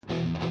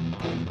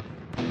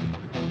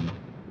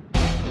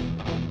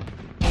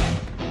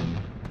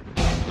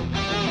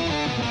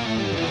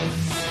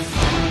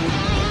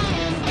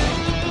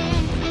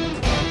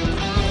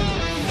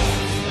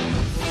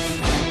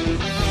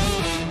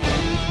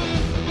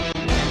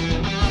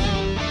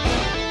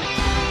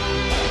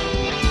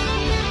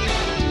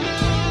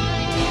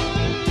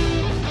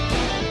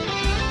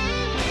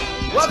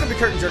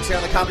Curtain Jerks here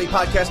on the Comedy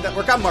Podcast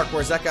Network. I'm Mark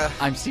Warzeka.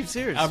 I'm Steve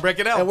Sears. I'm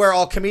Breaking Out. And we're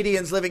all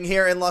comedians living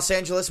here in Los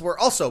Angeles. We're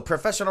also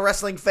professional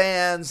wrestling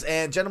fans.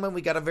 And gentlemen, we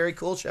got a very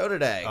cool show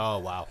today. Oh,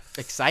 wow.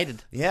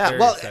 Excited. Yeah, Very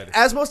well, excited.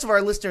 as most of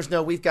our listeners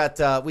know, we've got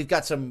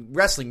some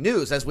wrestling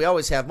news, as we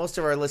always have. Most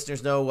of our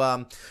listeners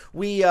know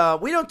we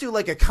don't do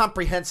like a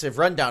comprehensive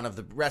rundown of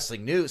the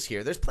wrestling news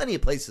here. There's plenty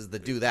of places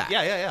that do that.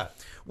 Yeah.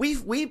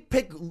 We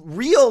pick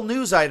real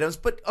news items,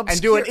 but obscure.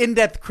 And do an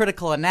in-depth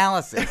critical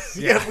analysis.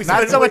 Yeah,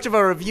 Not so much of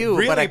a review,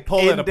 Really but an pull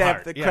it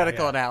in-depth apart.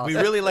 critical analysis.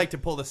 We really like to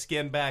pull the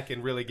skin back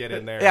and really get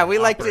in there. Yeah, and we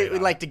like operate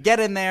on to get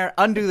in there,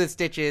 undo the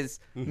stitches,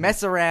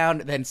 mess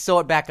around, then sew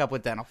it back up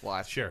with dental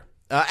floss. it. Sure.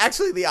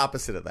 Actually, the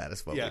opposite of that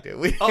is what we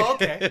do. Oh,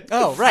 okay.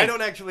 Oh, right. I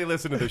don't actually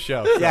listen to the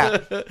show. So. Yeah,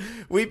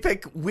 We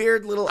pick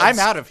weird little. I'm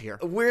out of here.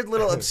 Weird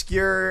little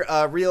obscure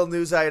real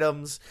news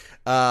items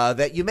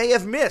that you may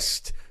have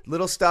missed.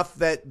 Little stuff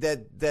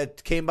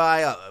that came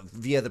by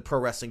via the Pro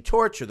Wrestling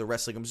Torch or the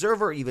Wrestling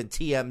Observer, or even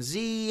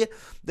TMZ,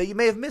 that you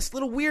may have missed.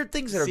 Little weird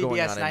things that are going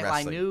on CBS in Nightline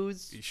wrestling.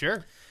 News, And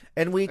Sure.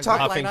 we talk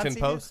Hotline on Huffington CBS?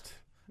 Post.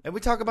 and we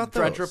talk about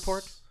Drudge those.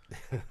 Report.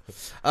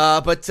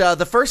 But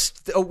the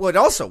first,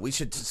 we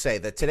should say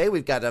that today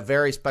we've got a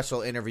very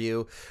special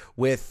interview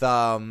with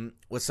some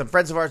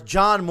friends of ours.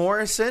 John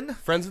Morrison,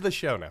 Friends of the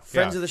show now.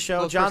 friends Yeah. of the show.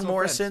 Close John personal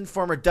Morrison,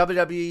 former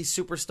WWE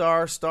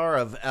superstar, star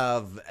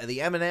of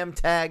the M&M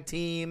tag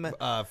team.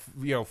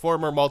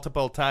 Former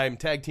multiple-time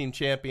tag team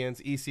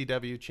champions,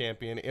 ECW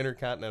champion,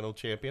 Intercontinental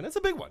champion. It's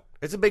a big one.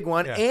 It's a big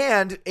one.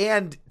 Yeah.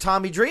 And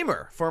Tommy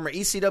Dreamer, former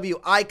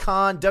ECW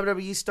icon,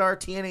 WWE star,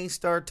 TNA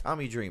star,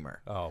 Tommy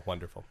Dreamer. Oh,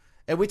 wonderful.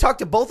 And we talked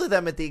to both of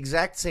them at the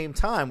exact same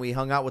time. We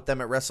hung out with them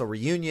at Wrestle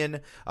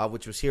Reunion,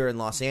 which was here in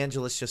Los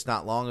Angeles just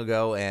not long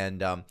ago.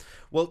 And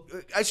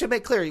I should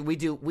make clear we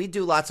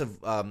do lots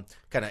of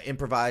kind of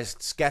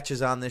improvised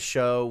sketches on this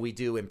show. We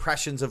do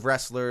impressions of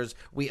wrestlers.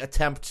 We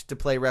attempt to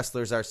play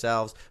wrestlers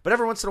ourselves. But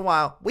every once in a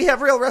while, we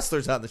have real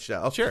wrestlers on the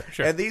show. Sure.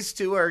 And these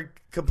two are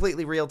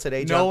completely real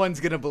today. No John. one's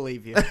gonna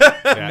believe you.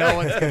 Yeah. No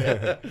one's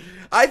gonna.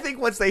 I think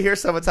once they hear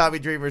some of Tommy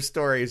Dreamer's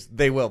stories,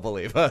 they will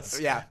believe us.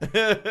 Yeah.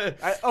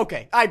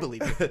 Okay, I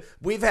believe you.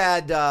 We've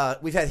had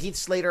Heath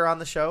Slater on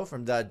the show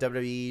from the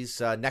WWE's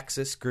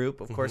Nexus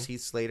group. Of course, Heath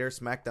Slater,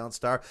 SmackDown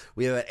star.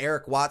 We have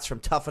Eric Watts from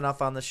Tough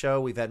Enough on the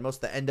show. We've had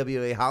most of the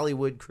NWA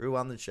Hollywood crew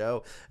on the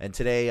show. And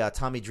today,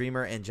 Tommy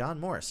Dreamer and John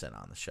Morrison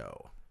on the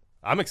show.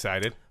 I'm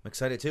excited. I'm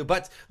excited too.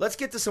 But let's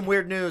get to some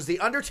weird news. The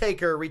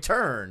Undertaker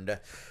returned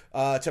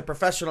to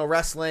professional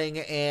wrestling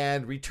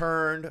and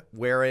returned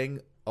wearing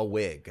a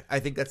wig. I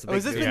think that's the big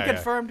Has this news. been Yeah.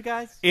 confirmed,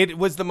 guys? It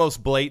was the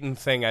most blatant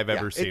thing I've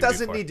ever seen It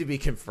doesn't before. need to be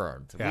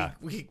confirmed. Yeah.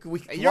 We You're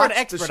an watched the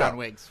expert show. on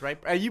wigs, right?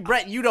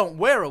 Brett, you don't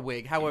wear a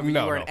wig. However,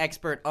 No, you are no. an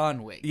expert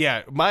on wigs.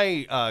 Yeah,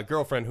 my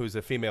girlfriend, who's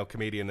a female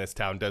comedian in this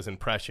town, does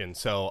impressions.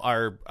 So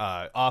our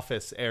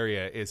office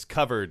area is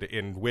covered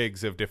in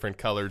wigs of different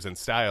colors and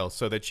styles,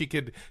 so that she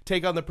could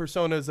take on the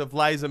personas of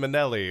Liza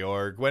Minnelli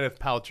or Gwyneth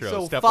Paltrow,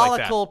 So stuff like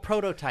that. follicle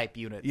prototype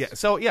units. Yeah,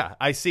 so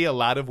I see a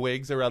lot of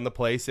wigs around the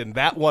place, and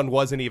that one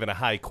wasn't even a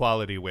high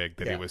quality wig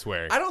that he was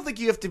wearing. I don't think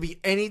you have to be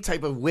any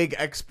type of wig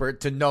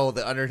expert to know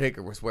that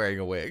Undertaker was wearing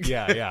a wig.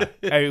 Yeah.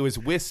 And it was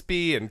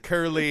wispy and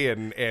curly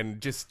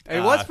and just.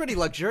 It was pretty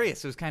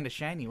luxurious. It was kind of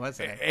shiny,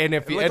 wasn't it? And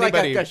if it looked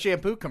anybody- like a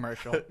shampoo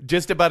commercial.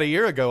 Just about a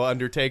year ago,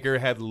 Undertaker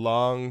had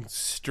long,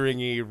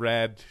 stringy,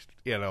 red,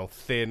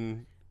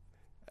 thin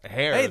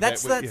hair. Hey,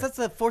 that's that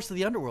the force of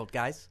the underworld,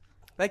 guys.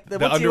 Like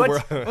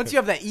underworld. once you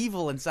have that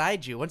evil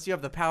inside you, once you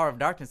have the power of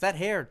darkness, that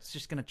hair is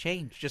just going to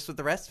change. Just with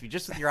the rest of you,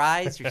 just with your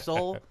eyes, your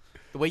soul,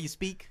 the way you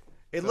speak.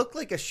 It looked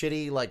like a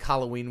shitty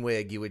Halloween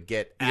wig you would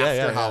get after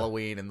yeah.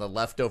 Halloween in the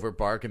leftover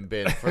bargain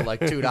bin for like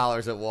 $2 at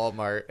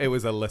Walmart. It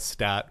was a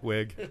Lestat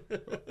wig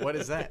What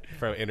is that?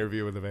 from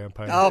Interview with the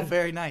Vampire. Oh,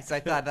 very nice. I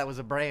thought that was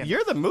a brand.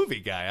 You're the movie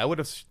guy. I would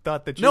have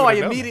thought that you No, would I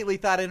have known immediately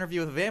thought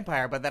Interview with a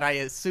Vampire, but then I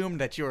assumed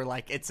that you were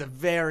like, it's a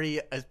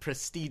very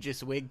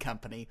prestigious wig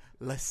company,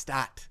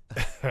 Lestat.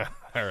 that.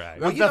 All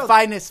right. Well, The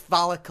finest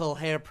follicle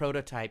hair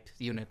prototype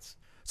units.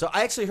 So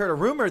I actually heard a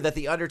rumor that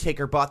the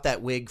Undertaker bought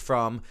that wig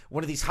from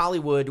one of these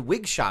Hollywood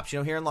wig shops.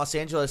 Here in Los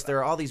Angeles, there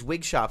are all these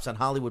wig shops on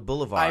Hollywood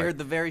Boulevard. I heard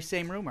the very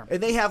same rumor.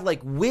 And they have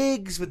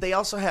wigs, but they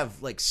also have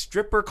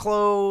stripper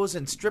clothes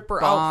and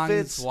stripper Bongs,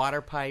 outfits,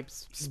 water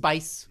pipes,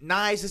 spice.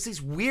 knives. It's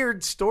these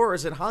weird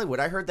stores in Hollywood.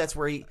 I heard that's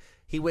where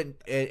he went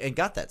and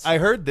got that stuff. I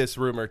heard this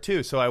rumor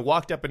too, so I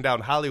walked up and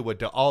down Hollywood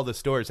to all the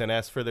stores and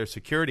asked for their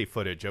security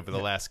footage over the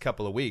last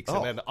couple of weeks.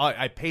 And then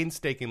I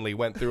painstakingly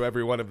went through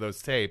every one of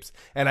those tapes,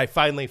 and I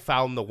finally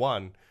found the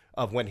one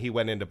of when he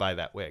went in to buy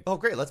that wig. Oh,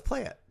 great. Let's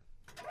play it.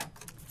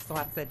 So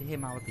I said to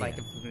him, I was like,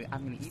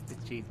 I'm going to eat this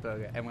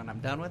cheeseburger, and when I'm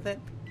done with it,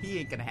 he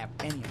ain't going to have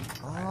any of it.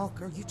 Oh,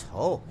 girl, you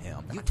told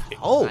him. You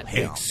told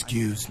him.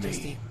 Excuse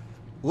me.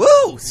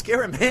 Woo!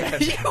 Scary man.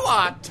 You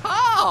are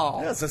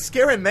tall. There's a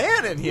scary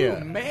man in here.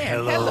 Oh, man.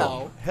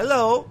 Hello.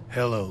 Hello.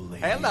 Hello,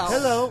 ladies. Hello.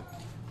 Hello.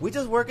 We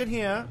just working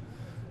here.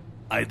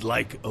 I'd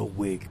like a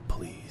wig,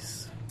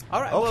 please.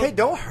 All right. Okay, well,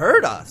 don't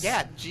hurt us.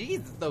 yeah,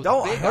 Jesus, those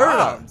Don't big hurt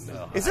arms.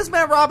 us. Is this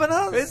man robbing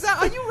us? Is that?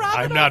 Are you robbing?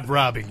 I'm us? not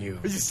robbing you.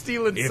 Are you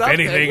stealing If something?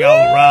 anything,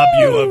 I'll rob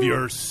you of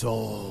your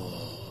soul.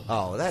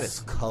 Oh, that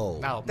is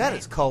cold. Oh, That man.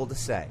 is cold to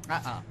say.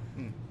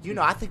 You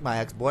know, I think my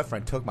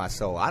ex-boyfriend took my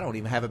soul. I don't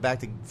even have it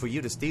back for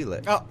you to steal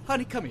it. Oh,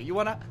 honey, come here. You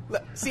wanna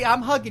see?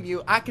 I'm hugging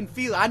you. I can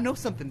feel it. I know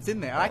something's in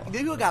there.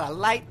 You got a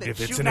light that's If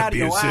it's shooting an out of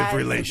your eyes abusive and your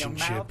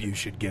relationship, mouth. you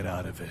should get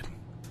out of it.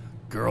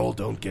 Girl,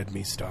 don't get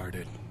me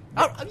started.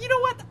 Oh, you know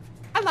what?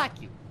 I like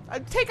you.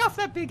 Take off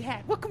that big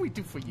hat. What can we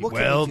do for you? What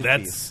can Well, we do for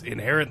that's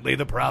inherently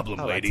the problem,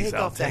 All right, ladies. take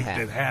I'll off the take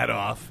hat. the hat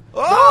off.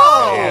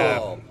 Oh!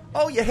 Yeah.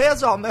 Oh, your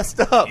hair's all messed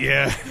up.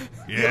 Yeah.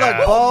 You're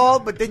like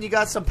bald, but then you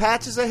got some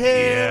patches of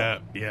hair.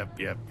 Yeah.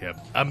 Yep.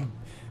 I'm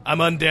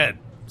undead,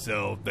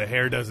 so the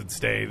hair doesn't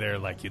stay there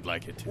like you'd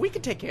like it to. We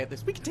can take care of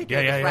this. We can take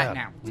Yeah, care of this yeah, right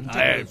yeah. now. We can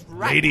take care of this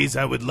right Ladies,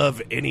 I would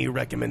love any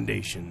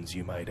recommendations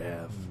you might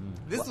have. now.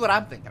 This is what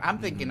I'm thinking. I'm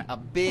thinking a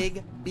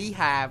big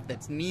beehive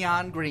that's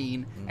neon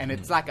green, and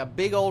it's like a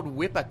big old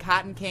whip of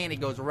cotton candy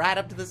goes right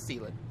up to the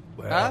ceiling.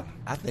 Well, Huh?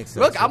 I think so.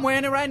 Look, too. I'm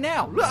wearing it right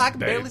now. Look, I can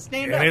barely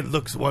stand and up. it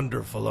looks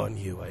wonderful on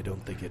you. I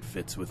don't think it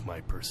fits with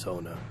my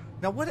persona.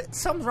 Now,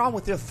 something's wrong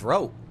with your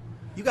throat.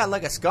 You got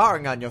like a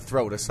scarring on your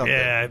throat or something.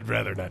 Yeah, I'd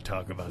rather not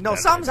talk about No, that.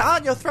 something's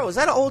on your throat. Is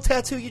that an old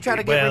tattoo you trying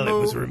to get Well, removed?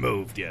 it was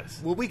removed, yes.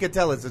 Well, we can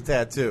tell it's a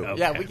tattoo. Oh.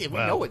 Yeah, Okay, we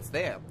well. know it's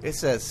there. It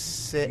says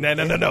Sid.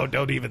 No,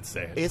 don't even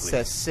say it. It please.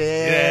 says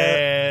Sid.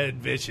 Dead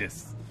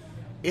vicious.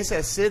 It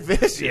says Sid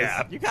Vicious.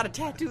 Yeah. You got a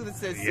tattoo that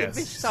says Sid Yes,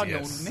 Vicious on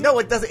yes. your neck? No,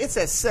 it doesn't. It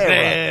says Sarah.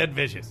 Dead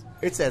vicious.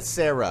 It says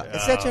Sarah.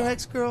 Is that your Oh.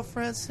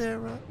 ex-girlfriend,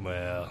 Sarah?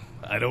 Well,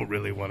 I don't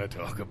really want to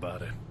talk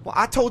about it. Well,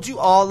 I told you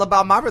all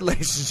about my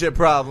relationship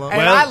problem. And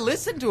Well- I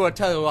listened to her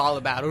tell you all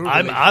about her.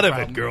 I'm out of it,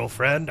 relationship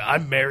girlfriend.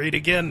 I'm married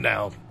again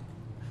now.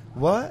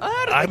 What? problem.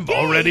 Out of the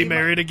I'm already game.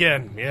 married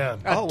again. Yeah.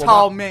 A Oh, well,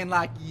 tall man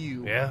like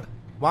you. Yeah.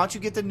 Why don't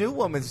you get the new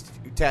woman's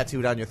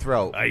tattooed on your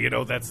throat?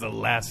 That's the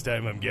last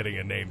time I'm getting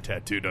a name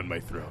tattooed on my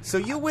throat. So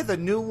you're with a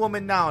new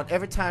woman now, and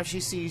every time she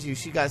sees you,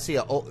 she got to see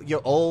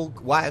your old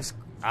wife's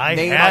I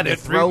name had on your it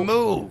throat.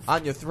 removed.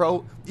 On your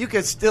throat. You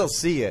can still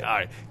see it. All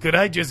right. Could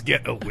I just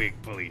get a wig,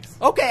 please?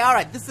 Okay, all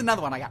right. This is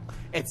another one I got.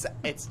 It's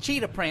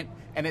cheetah print,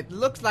 and it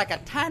looks like a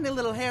tiny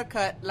little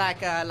haircut,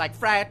 like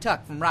Friar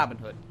Tuck from Robin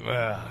Hood.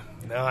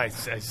 No, I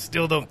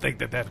still don't think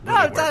that really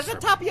No, it's works at the for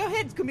me. top of your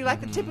head. It's gonna be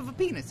like the tip of a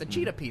penis, a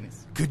cheetah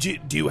penis.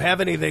 Do you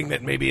have anything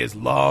that maybe is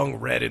long,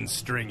 red, and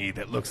stringy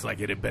that looks like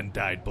it had been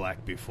dyed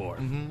black before?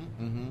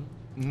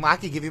 I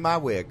can give you my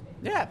wig.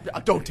 Yeah,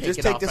 don't take Just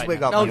it take off this right wig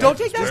now. off No, my don't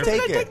head. take that. Just Don't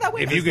take take it. that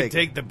wig. If Just you could take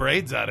it. take the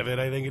braids out of it,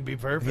 I think it'd be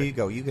perfect. Here you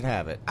go. You can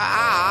have it.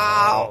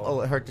 Ow!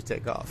 Oh, it hurt to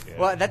take off.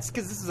 Well, that's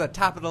because this is a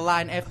top of the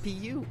line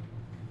FPU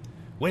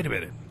Wait a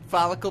minute.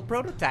 follicle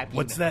prototype.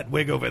 What's unit. that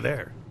wig over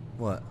there?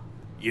 What?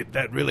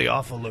 That really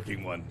awful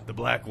looking one. The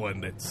black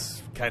one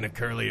that's kind of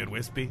curly and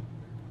wispy.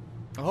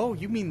 Oh,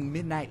 you mean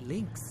Midnight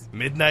Lynx?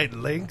 Midnight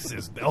Lynx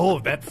is... Oh,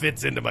 that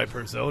fits into my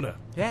persona.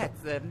 Yeah,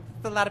 it's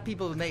a lot of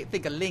people may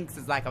think a lynx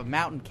is like a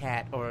mountain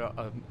cat or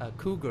a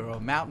cougar or a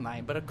mountain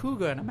lion, but a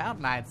cougar and a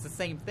mountain lion, it's the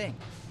same thing.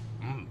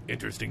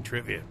 Interesting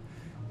trivia.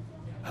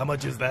 How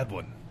much is that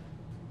one?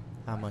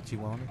 How much you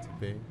want it to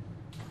be?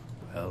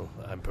 Well,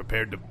 I'm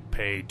prepared to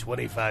pay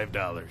 $25.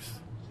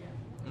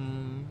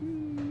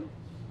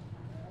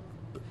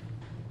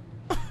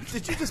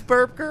 Did you just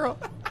burp, girl?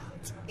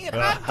 And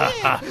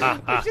I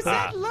did. We just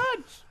had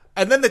lunch.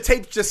 And then the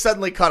tape just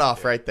suddenly cut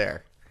off right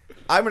there.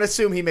 I'm going to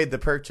assume he made the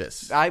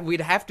purchase.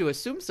 We'd have to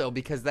assume so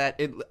because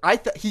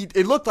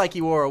it looked like he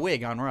wore a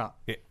wig on Raw.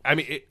 I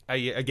mean,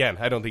 again,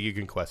 I don't think you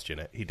can question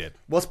it. He did.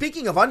 Well,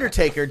 speaking of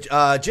Undertaker,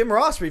 Jim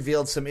Ross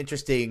revealed some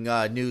interesting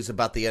news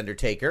about The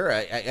Undertaker.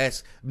 I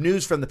guess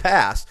news from the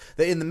past.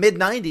 That in the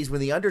mid-'90s, when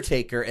The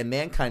Undertaker and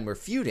Mankind were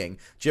feuding,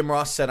 Jim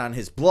Ross said on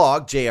his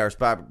blog,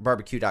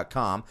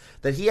 jrsbarbecue.com,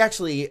 that he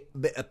actually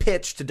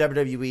pitched to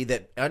WWE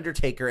that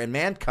Undertaker and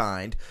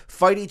Mankind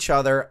fight each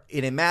other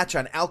in a match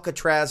on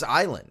Alcatraz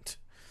Island.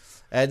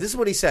 This is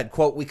what he said,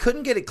 quote, "We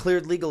couldn't get it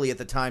cleared legally at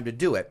the time to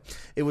do it.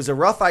 It was a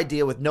rough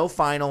idea with no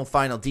final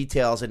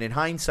details, and in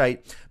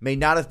hindsight, may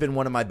not have been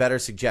one of my better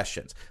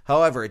suggestions.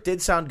 However, it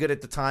did sound good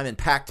at the time and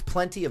packed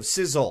plenty of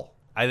sizzle."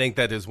 I think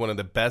that is one of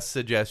the best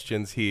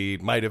suggestions he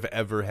might have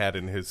ever had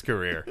in his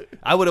career.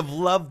 I would have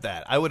loved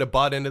that. I would have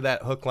bought into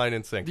that hook, line,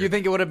 and sinker. Do you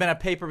think it would have been a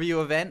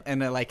pay-per-view event in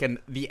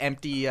the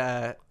empty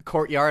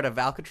courtyard of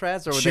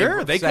Alcatraz? Or would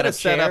Sure, they could have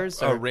set up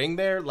chairs, a or- ring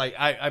there. Like,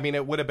 I mean,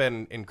 it would have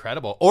been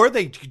incredible. Or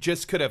they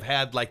just could have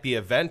had like the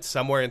event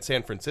somewhere in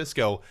San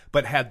Francisco,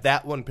 but had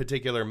that one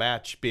particular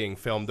match being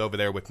filmed over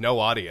there with no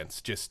audience,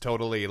 just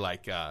totally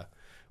like,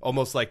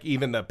 almost like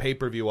even the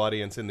pay-per-view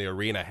audience in the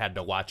arena had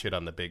to watch it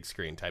on the big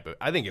screen type of.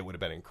 I think it would have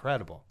been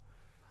incredible.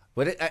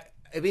 But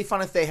It'd be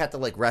fun if they had to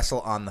like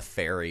wrestle on the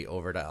ferry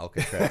over to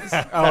Alcatraz.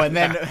 Oh, and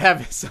then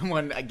have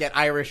someone get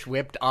Irish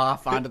whipped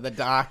off onto the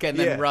dock and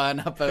then run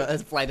up a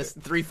flight of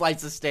 3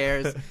 flights of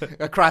stairs,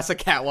 across a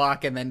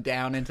catwalk, and then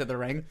down into the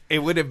ring.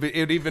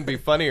 It'd even be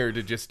funnier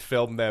to just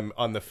film them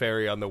on the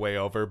ferry on the way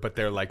over, but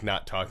they're like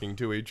not talking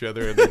to each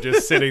other and they're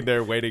just sitting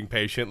there waiting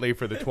patiently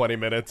for the 20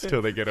 minutes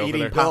till they get over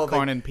Eating there.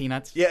 popcorn and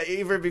peanuts. Yeah,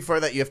 even before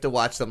that, you have to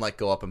watch them like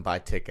go up and buy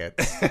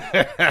tickets,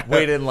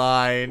 wait in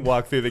line,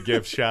 Walk through the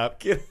gift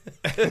shop.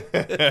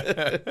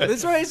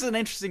 This raises an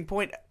interesting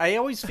point. I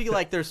always feel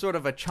like there's sort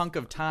of a chunk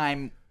of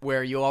time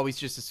where you always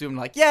just assume,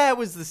 like, yeah, it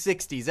was the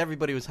 60s.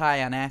 Everybody was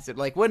high on acid.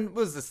 Like, when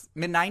was this?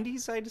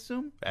 Mid-90s, I'd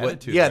assume?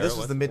 Attitude yeah, Era, this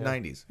was the wasn't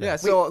it? mid-90s. Yeah,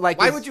 so, like...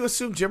 Why would you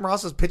assume Jim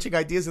Ross was pitching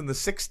ideas in the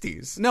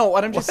 60s? No,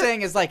 what I'm just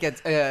saying is, like, it's,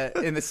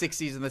 in the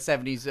 60s and the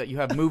 70s, you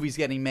have movies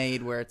getting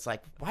made where it's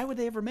like, why would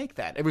they ever make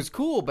that? It was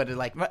cool, but,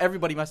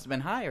 everybody must have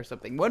been high or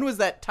something. When was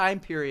that time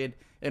period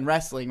in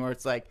wrestling where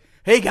it's like,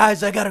 hey,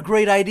 guys, I got a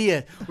great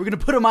idea. We're going to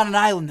put them on an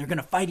island. They're going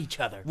to fight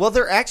each other. Well,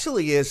 there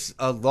actually is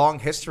a long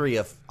history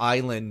of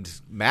island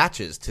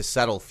matches to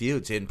settle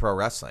feuds in pro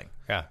wrestling.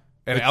 Yeah.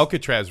 And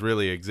Alcatraz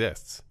really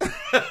exists.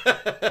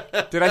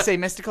 Did I say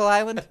mystical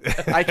island?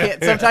 I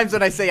can't. Sometimes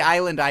when I say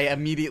island, I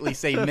immediately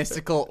say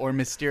mystical or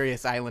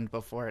mysterious island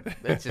before it.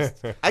 It's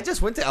just. I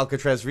just went to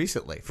Alcatraz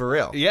recently, for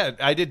real. Yeah,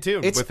 I did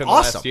too. It's within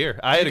awesome. the last year.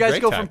 I had Did you a guys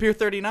great go time. from Pier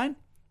 39?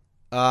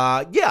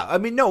 Yeah, I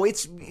mean, no,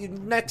 it's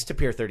next to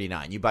Pier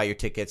 39. You buy your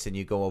tickets and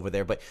you go over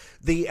there. But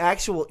the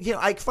actual,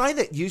 I find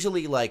that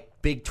usually like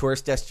big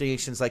tourist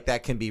destinations like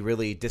that can be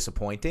really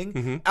disappointing.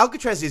 Mm-hmm.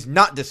 Alcatraz is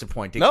not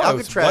disappointing. No, it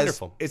was Alcatraz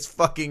wonderful. is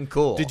fucking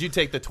cool. Did you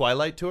take the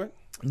Twilight tour?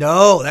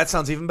 No, that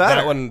sounds even better.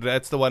 That one,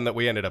 that's the one that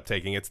we ended up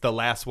taking. It's the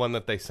last one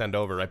that they send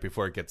over right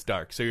before it gets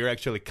dark. So you're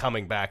actually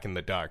coming back in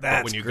the dark. But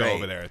That's when you great. go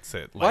over there, it's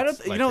it. Why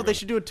don't they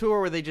should do a tour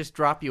where they just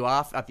drop you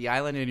off at the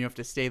island and you have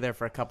to stay there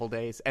for a couple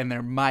days, and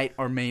there might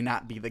or may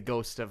not be the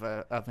ghost of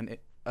an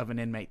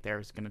inmate there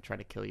who's going to try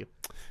to kill you.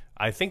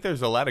 I think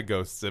there's a lot of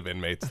ghosts of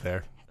inmates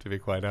there, to be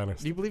quite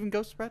honest. Do you believe in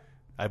ghosts, Brett?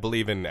 I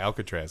believe in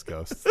Alcatraz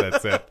ghosts.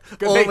 That's it.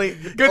 Good Only-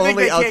 thing they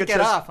only can't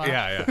get Alcatraz- off. Huh?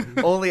 Yeah.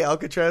 Only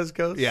Alcatraz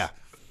goes? Yeah.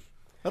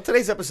 Well,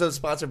 today's episode is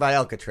sponsored by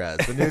Alcatraz,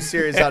 the new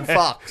series on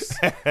Fox.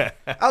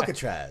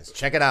 Alcatraz,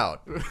 check it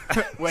out.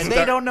 When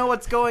they don't know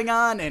what's going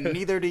on, and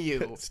neither do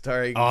you.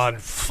 Starring On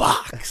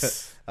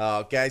Fox.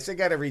 guys, I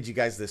got to read you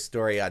guys this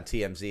story on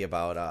TMZ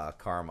about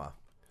karma.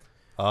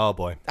 Oh,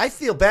 boy. I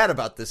feel bad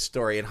about this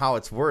story and how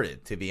it's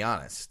worded, to be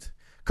honest.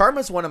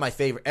 Karma's one of my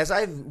favorite. As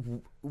I've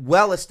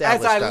well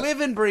established. As I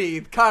live and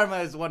breathe, Karma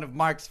is one of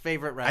Mark's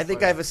favorite wrestlers. I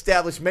think I've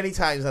established many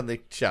times on the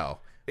show.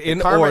 In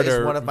Karma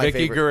order, is one of my Vicky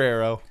favorite.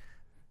 Guerrero.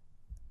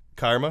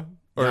 Karma?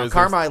 Or No, is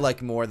Karma there- I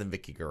like more than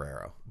Vicky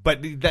Guerrero.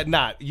 But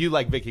you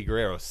like Vicky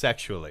Guerrero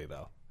sexually,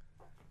 though.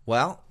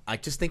 Well, I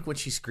just think when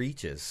she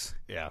screeches,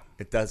 Yeah.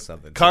 it does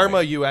something. to Karma,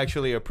 me. you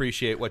actually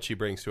appreciate what she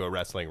brings to a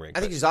wrestling ring. I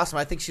think she's awesome.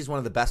 I think she's one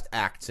of the best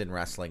acts in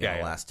wrestling in Yeah, the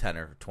yeah. last 10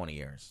 or 20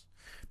 years.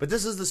 But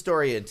this is the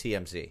story in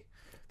TMZ.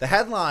 The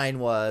headline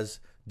was,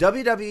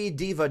 WWE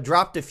Diva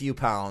dropped a few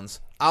pounds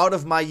out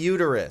of my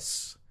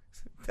uterus.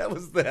 That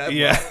was the headline.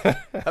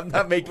 Yeah. I'm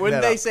not making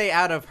Wouldn't that they up. say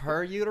out of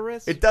her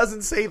uterus? It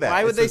doesn't say that.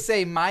 Why It would they says-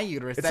 say my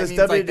uterus? it That says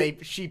means like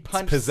WD she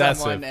punched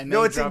possessive. someone and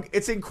No, they it's dropped...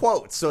 it's in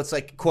quotes. So it's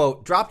like,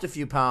 quote, dropped a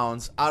few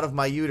pounds out of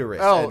my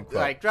uterus. Oh, end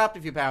quote. like dropped a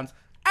few pounds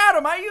out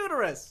of my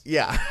uterus.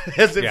 Yeah,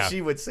 as if Yeah.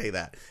 she would say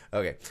that.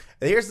 Okay,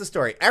 and here's the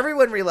story.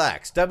 Everyone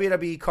relax.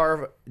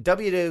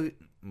 WWE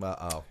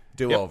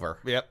do over.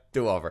 Yep.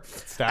 Do over.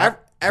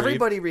 Stop.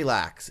 Everybody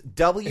relax.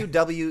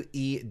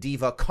 WWE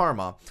Diva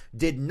Karma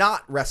did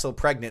not wrestle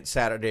pregnant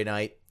Sunday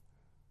night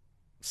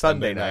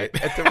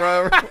at the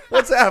Royal Rumble.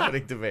 What's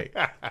happening to me?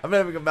 I'm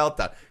having a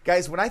meltdown,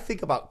 guys. When I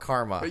think about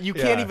Karma, You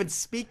can't Yeah. even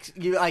speak.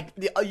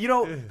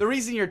 The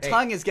reason your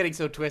tongue is getting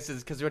so twisted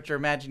is because what you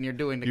imagine you're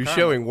doing to You're Karma.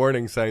 showing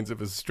warning signs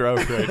of a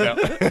stroke right now.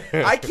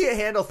 I can't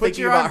handle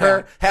thinking your about arm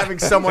her down. having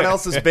someone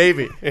else's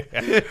baby.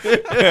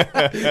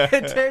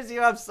 It tears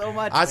you up so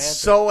much. I'm man.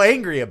 so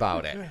angry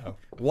about it.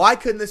 Why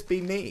couldn't this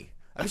be me?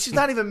 I mean, she's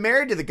not even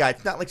married to the guy.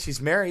 It's not like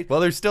she's married. Well,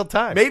 there's still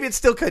time. Maybe it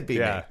still could be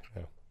Yeah.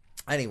 me.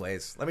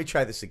 Anyways, let me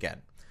try this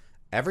again.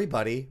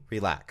 Everybody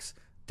relax.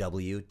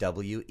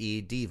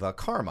 WWE Diva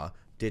Karma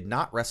did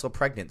not wrestle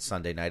pregnant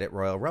Sunday night at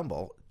Royal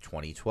Rumble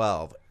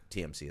 2012.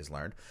 TMZ has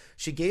learned.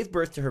 She gave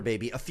birth to her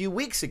baby a few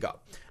weeks ago,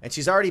 and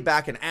she's already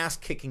back in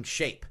ass-kicking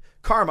shape.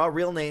 Karma,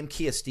 real name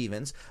Kia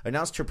Stevens,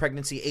 announced her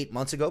pregnancy 8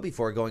 months ago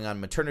before going on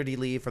maternity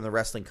leave from the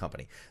wrestling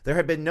company. There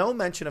had been no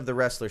mention of the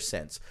wrestler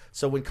since,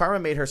 so when Karma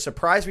made her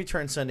surprise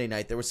return Sunday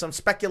night, there was some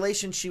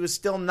speculation she was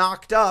still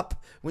knocked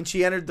up when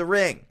she entered the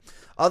ring.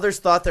 Others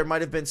thought there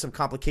might have been some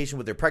complication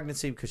with her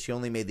pregnancy because she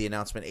only made the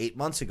announcement 8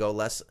 months ago,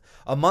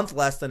 a month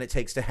less than it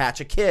takes to hatch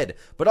a kid.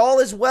 But all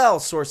is well,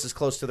 sources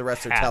close to the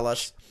wrestler tell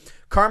us.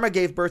 Karma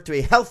gave birth to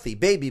a healthy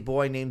baby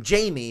boy named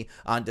Jamie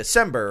on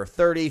December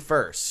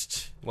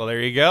 31st. Well, there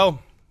you go.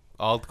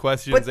 All the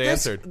questions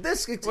answered.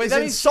 This is that means-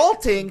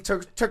 insulting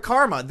to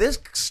Karma. This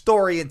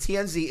story in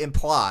TMZ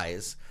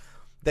implies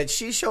that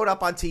she showed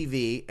up on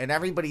TV and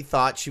everybody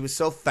thought she was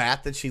so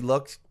fat that she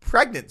looked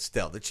pregnant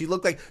still, that she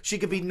looked like she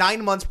could be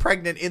 9 months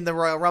pregnant in the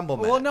Royal Rumble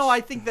match. Well, no,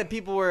 I think that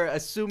people were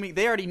assuming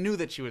they already knew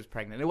that she was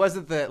pregnant. It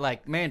wasn't that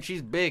like, man,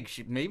 she's big.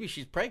 Maybe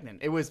she's pregnant.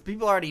 It was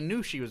people already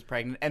knew she was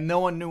pregnant, and no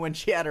one knew when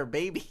she had her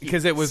baby.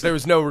 Because there was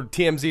no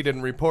TMZ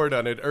didn't report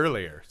on it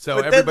earlier, so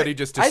But then everybody they-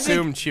 just I think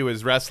assumed she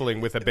was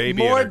wrestling with a baby.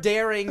 More in her.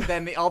 daring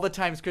than all the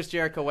times Chris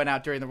Jericho went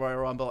out during the Royal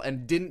Rumble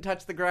and didn't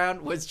touch the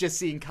ground was just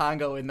seeing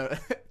Congo in the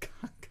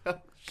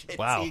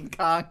Wow. seeing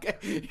Kong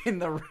in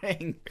the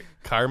ring.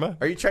 Karma.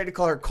 Are you trying to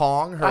call her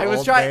Kong? Her I was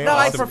old trying. name? No,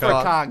 I Awesome prefer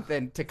Kong. Kong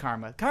than to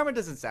Karma. Karma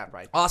doesn't sound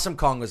right. Awesome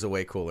Kong was a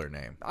way cooler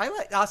name. I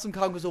like Awesome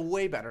Kong was a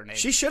way better name.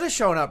 She should have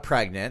shown up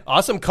pregnant.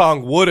 Awesome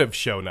Kong would have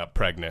shown up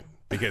pregnant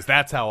because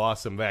that's how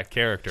awesome that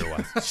character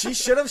was. She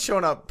should have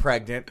shown up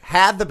pregnant,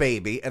 had the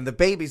baby, and the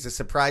baby's a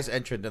surprise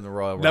entrant in the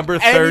Royal Rumble. Number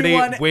 30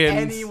 Anyone-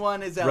 wins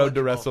anyone is Road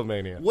to eligible.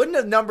 WrestleMania. Wouldn't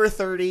a number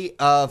 30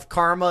 of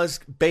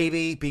Karma's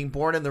baby being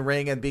born in the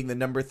ring and being the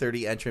number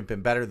 30 entrant been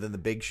better than the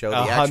Big Show? The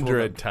actual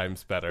 100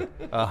 times better.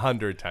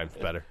 100 times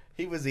better.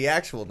 He was the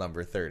actual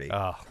number 30.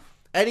 Oh,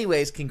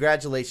 Anyways,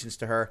 congratulations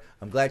to her.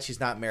 I'm glad she's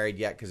not married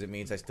yet because it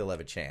means I still have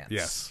a chance.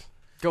 yes.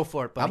 Go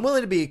for it, buddy. I'm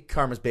willing to be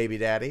Karma's baby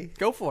daddy.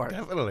 Go for it.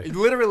 Definitely.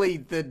 Literally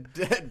the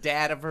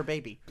dad of her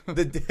baby. Yeah.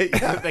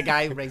 The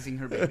guy raising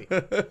her baby.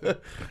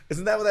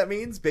 Isn't that what that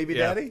means? Baby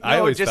Yeah. daddy? I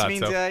always it just thought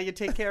means so. You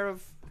take care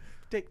of.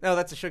 No,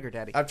 that's a sugar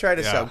daddy. I'm trying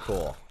to Yeah. sound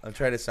cool.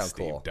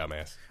 Steve,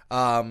 dumbass.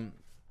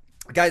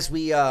 Guys,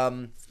 we've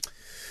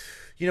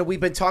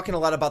been talking a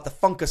lot about the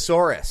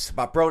Funkasaurus,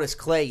 about Brodus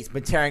Clay. He's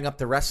been tearing up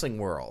the wrestling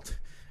world.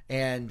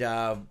 And,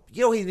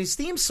 his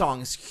theme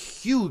song is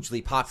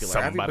hugely popular.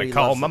 Somebody Everybody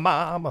call loves my it.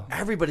 mama.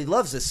 Everybody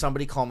loves this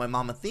Somebody Call My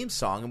Mama theme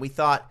song. And we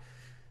thought,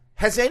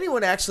 has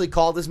anyone actually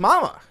called his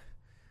mama?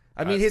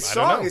 I mean, his I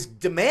don't song know. is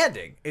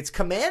demanding. It's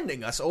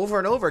commanding us over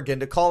and over again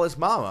to call his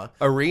mama.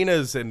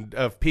 Arenas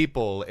of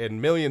people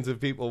and millions of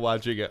people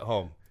watching at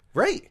home.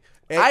 Right.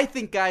 And- I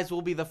think guys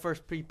will be the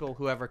first people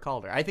who ever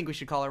called her. I think we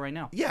should call her right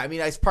now. Yeah, I mean,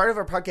 as part of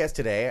our podcast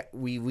today,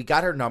 we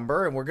got her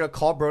number, and we're going to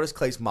call Brodus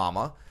Clay's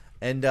mama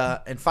and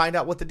find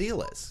out what the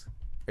deal is.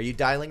 Are you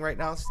dialing right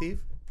now,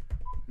 Steve?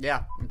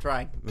 Yeah, I'm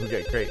trying.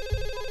 Okay, great.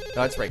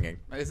 No, it's ringing.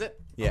 Is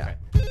it? Yeah.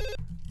 Okay.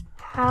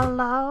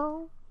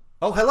 Hello?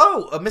 Oh,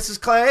 hello,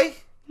 Mrs. Clay.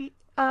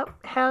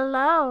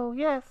 Hello,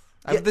 yes.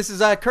 This is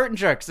Curtain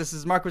Jerks. This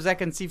is Mark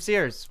Rosecca and Steve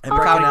Sears from And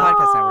the Comedy Brian-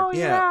 Podcast Oh, Network.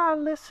 Yeah. yeah, I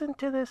listen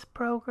to this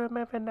program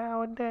every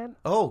now and then.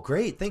 Oh,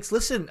 great. Thanks.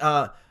 Listen,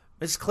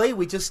 Mrs. Clay,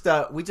 we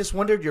just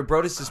wondered your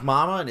Brodus'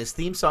 mama, and his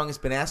theme song has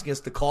been asking us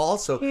to call,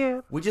 so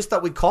Yeah. we just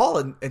thought we'd call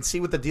and see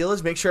what the deal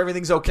is, make sure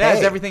everything's okay. Yeah,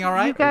 is everything all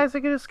right? You guys are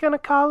just going to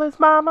call his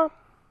mama?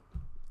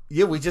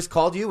 Yeah, we just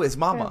called you as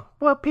mama.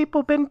 Well,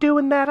 people been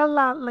doing that a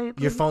lot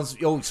lately. Your phone's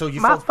so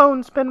your My phone.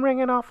 phone's been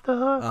ringing off the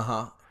hook.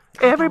 Uh-huh.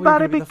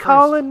 Everybody gonna be be the first.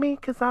 calling me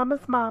because I'm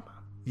his mama.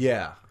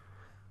 Yeah.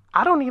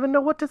 I don't even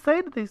know what to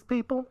say to these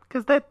people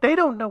because they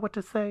don't know what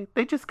to say.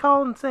 They just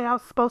call and say, I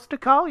was supposed to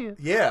call you.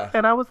 Yeah.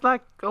 And I was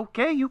like,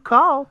 okay, you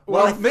call.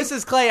 Well, I think-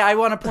 Mrs. Clay, I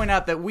want to point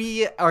out that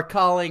we are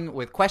calling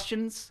with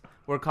questions.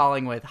 We're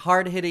calling with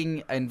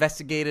hard-hitting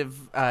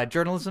investigative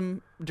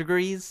journalism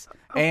degrees,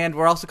 and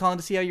we're also calling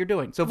to see how you're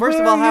doing. So first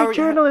Where of all, are how your are you?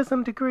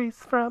 journalism degrees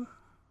from?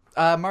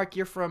 Mark,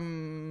 you're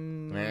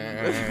from,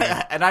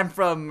 and I'm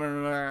from.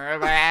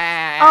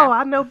 Oh,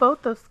 I know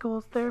both those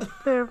schools.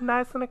 They're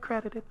nice and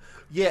accredited.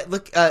 Yeah,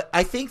 look,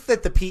 I think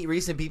that the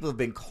reason people have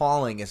been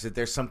calling is that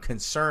there's some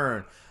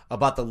concern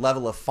about the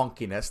level of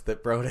funkiness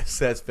that Brodus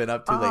has been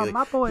up to Oh, lately.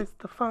 my boy's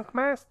the funk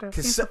master.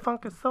 He's so- the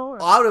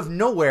Funkasaurus. Out of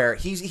nowhere,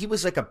 he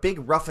was like a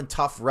big rough and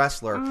tough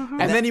wrestler.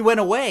 And then he went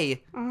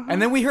away, and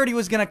then we heard he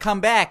was going to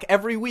come back.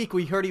 Every week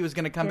we heard he was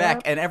going to come Yep.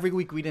 back, and every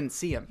week we didn't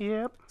see him.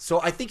 Yep.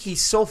 So I think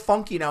he's so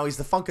funky now. He's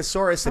the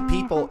Funkasaurus that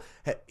people,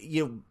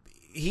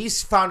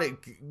 he's found it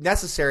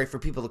necessary for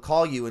people to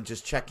call you and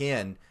just check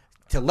in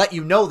to let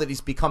you know that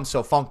he's become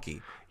so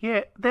funky.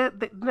 Yeah,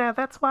 now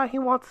that's why he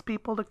wants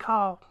people to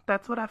call.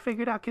 That's what I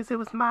figured out, because it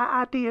was my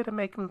idea to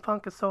make him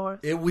Funkasaurus.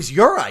 It was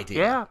your idea.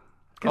 Yeah.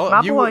 'Cause Oh,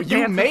 my you boy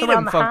dances made him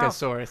around the house.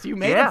 Funkasaurus. You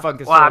made Yeah. him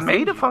Funkasaurus. Well, I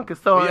made a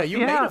Funkasaurus, Yeah, you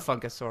yeah. made a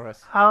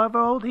Funkasaurus. However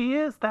old he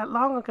is, that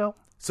long ago.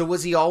 So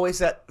was he always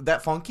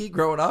that funky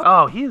growing up?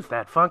 Oh, he was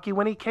that funky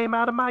when he came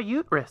out of my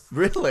uterus.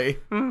 Really?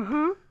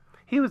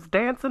 He was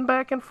dancing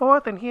back and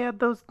forth, and he had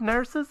those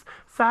nurses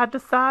side to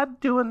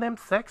side doing them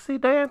sexy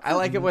dances. I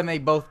like it when they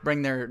both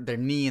bring their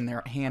knee and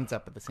their hands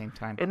up at the same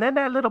time. And then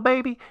that little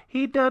baby,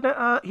 he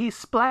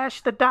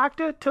splashed the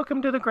doctor, took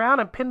him to the ground,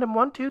 and pinned him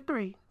 1, 2,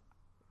 3.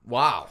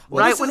 Wow.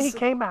 Well, Right this when is- he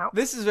came out.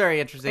 This is very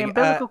interesting.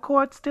 Umbilical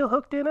cord still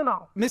hooked in and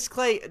all. Miss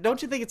Clay,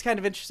 don't you think it's kind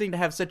of interesting to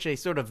have such a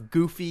sort of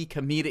goofy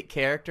comedic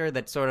character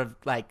that sort of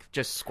like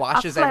just I'll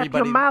squashes slap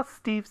everybody? your mouth,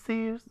 Steve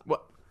Sears.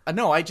 What?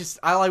 No,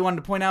 all I wanted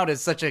to point out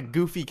is such a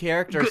goofy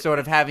character, sort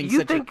of having You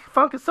such think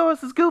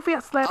Funkasaurus is goofy? I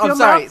slap a. your I'm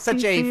sorry, mouth, such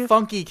Steve a Sears.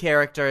 funky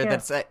character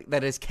Yeah.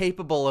 that is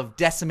capable of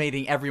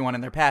decimating everyone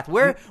in their path.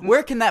 Where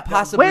can that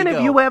possibly When go?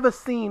 have you ever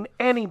seen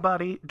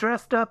anybody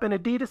dressed up in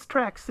Adidas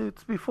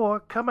tracksuits before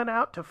coming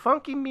out to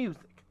funky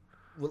music?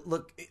 Well,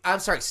 look, I'm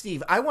sorry,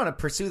 Steve. I want to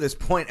pursue this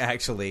point.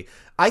 Actually,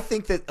 I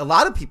think that a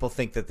lot of people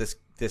think that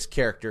this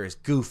character is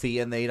goofy,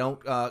 and they don't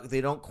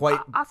quite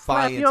I'll buy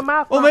slap your into.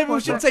 mouth. Well, off maybe we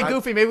with should that. say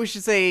goofy. Maybe we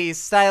should say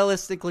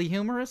stylistically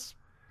humorous.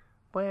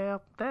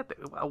 Well,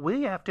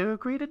 we have to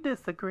agree to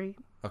disagree.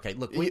 Okay,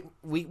 look,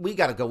 we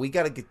gotta go. We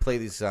gotta play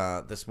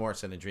this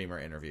Morrison and Dreamer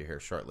interview here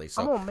shortly.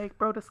 So I'm gonna make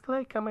Brodus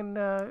Clay come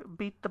and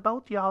beat the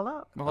both y'all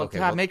up. Well, Okay,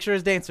 God, well- make sure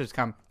his dancers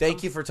come.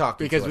 thank you for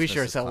talking. Because to us, we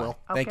sure Mrs. as hell Klein. will.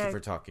 Thank you Okay. for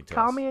talking to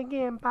Call us. me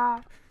again. Bye.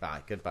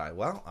 Bye. Goodbye.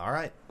 Well, all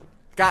right.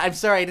 God, I'm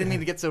sorry. I didn't mean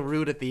to get so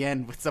rude at the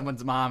end with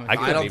someone's mom. I I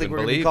couldn't don't even think we're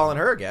gonna be believe- calling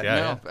her again.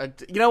 Yeah. No,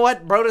 you know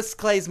what? Brodus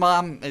Clay's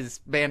mom is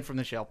banned from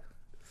the show.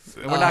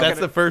 We're not That's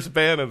gonna- the first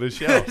ban of the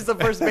show. It's the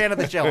first ban of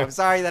the show. I'm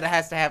sorry that it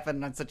has to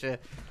happen on such a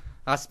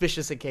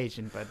auspicious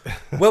occasion, but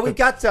Well, we've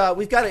got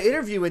an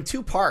interview in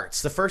two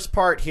parts. The first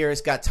part here has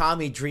got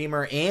Tommy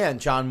Dreamer and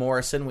John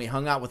Morrison. We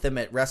hung out with them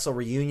at Wrestle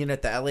Reunion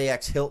at the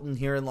LAX Hilton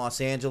here in Los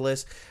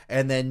Angeles,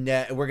 and then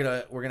we're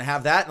gonna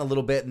have that in a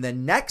little bit. And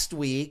then next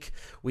week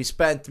we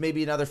spent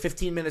maybe another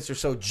 15 minutes or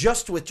so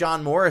just with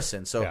John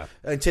Morrison. So Yeah.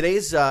 in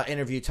today's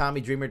interview, Tommy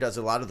Dreamer does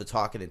a lot of the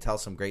talking and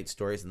tells some great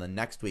stories. And then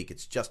next week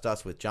it's just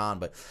us with John.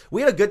 But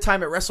we had a good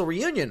time at Wrestle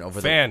Reunion over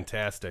there.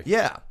 Fantastic.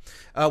 Yeah.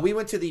 We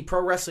went to the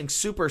Pro Wrestling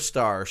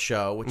Superstar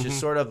show, which is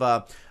sort of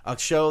a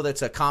show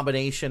that's a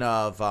combination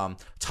of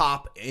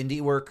top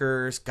indie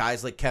workers,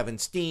 guys like Kevin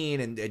Steen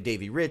and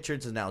Davey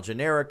Richards and Al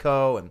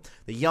Generico and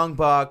the Young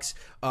Bucks,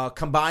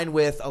 combined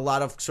with a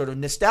lot of sort of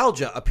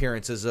nostalgia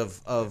appearances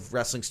of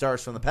wrestling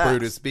stars from the past.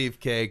 Brutus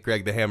Beefcake,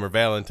 Greg the Hammer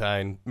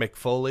Valentine, Mick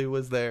Foley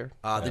was there.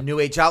 The New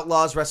Age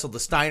Outlaws wrestled the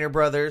Steiner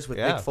Brothers with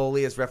Yeah. Mick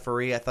Foley as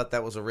referee. I thought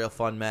that was a real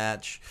fun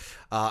match.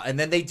 And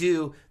then they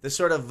do the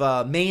sort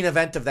of main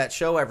event of that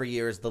show every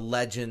year is the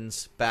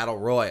Legends Battle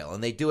Royal.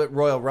 And they do it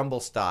Royal Rumble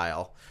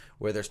style,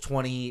 where there's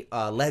 20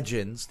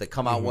 legends that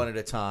come out one at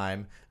a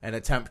time and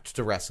attempt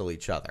to wrestle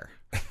each other.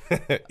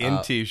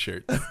 In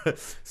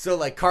T-shirts. So,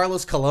 like,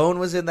 Carlos Colon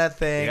was in that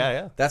thing.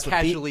 Yeah. That's what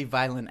casually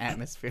violent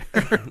atmosphere.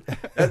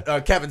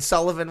 Kevin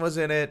Sullivan was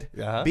in it.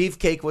 Uh-huh.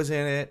 Beefcake was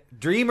in it.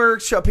 Dreamer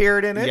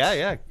appeared in it.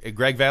 Yeah.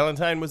 Greg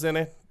Valentine was in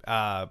it.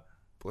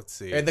 Let's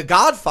see. And The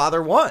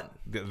Godfather won.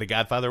 The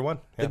Godfather one.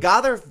 Yeah.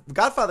 The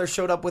Godfather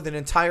showed up with an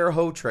entire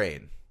hoe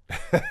train.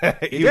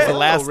 He was the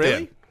last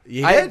really?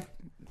 in.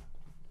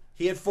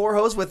 He had 4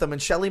 hoes with him, and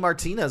Shelly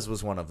Martinez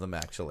was one of them,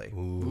 actually.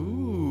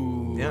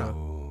 Ooh. Yeah.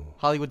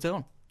 Hollywood's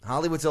own.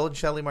 Hollywood's own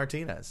Shelly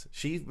Martinez.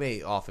 She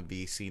may often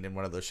be seen in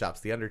one of those shops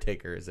The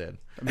Undertaker is in.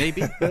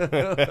 Maybe.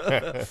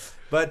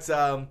 But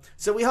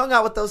so we hung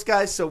out with those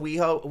guys. So we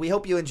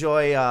hope you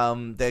enjoy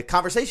the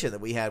conversation that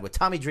we had with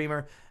Tommy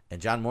Dreamer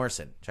and John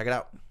Morrison. Check it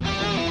out.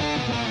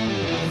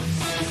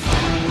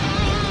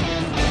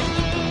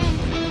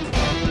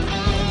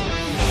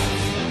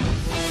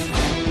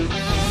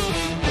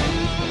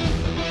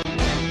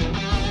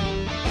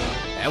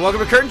 And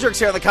welcome to Curtain Jerks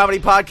here on the Comedy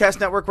Podcast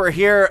Network. We're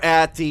here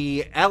at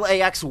the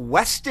LAX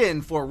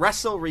Westin for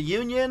Wrestle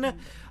Reunion.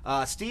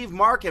 Steve,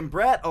 Mark, and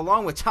Brett,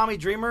 along with Tommy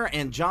Dreamer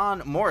and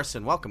John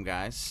Morrison. Welcome,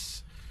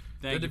 guys.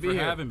 Thank you for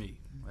having me.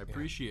 I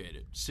appreciate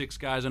it. 6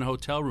 guys in a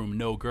hotel room,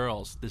 no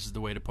girls. This is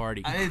the way to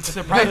party. It's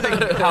surprising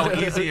how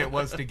easy it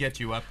was to get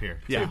you up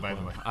here, too, by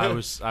the way.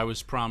 I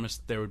was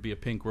promised there would be a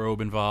pink robe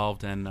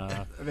involved, and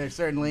There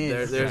certainly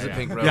is. There's a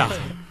pink robe. Yeah.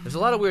 There's a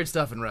lot of weird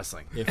stuff in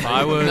wrestling. if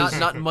I was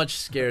Not much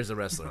scares a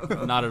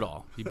wrestler. not at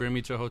all. You bring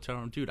me to a hotel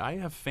room, dude. I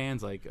have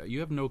fans like you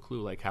have no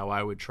clue like how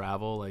I would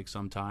travel. Like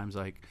sometimes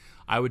like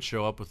I would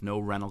show up with no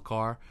rental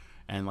car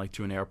and like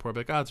to an airport, be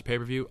like, oh, it's a pay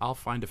per view. I'll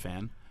find a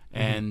fan,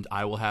 and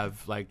I will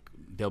have like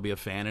there'll be a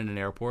fan in an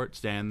airport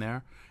stand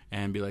there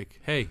and be like,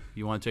 hey,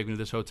 you want to take me to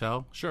this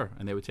hotel? Sure,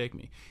 and they would take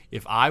me.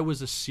 If I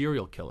was a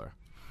serial killer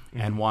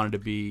and wanted to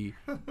be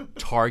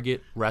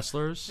target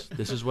wrestlers,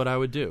 this is what I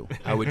would do.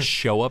 I would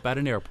show up at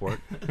an airport.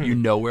 You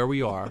know where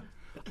we are.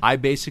 I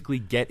basically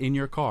get in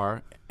your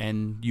car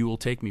and you will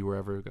take me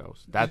wherever it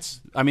goes.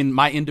 I mean,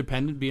 my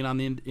independent being on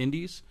the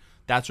indies,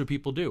 that's what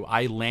people do.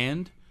 I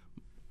land,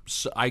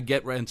 so I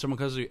get, and someone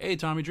comes to you, hey,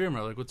 Tommy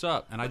Dreamer, like, what's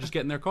up? And I just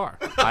get in their car.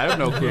 I have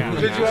no clue. who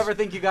Did it you is. ever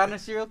think you got in a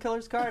serial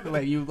killer's car?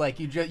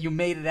 You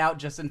made it out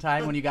just in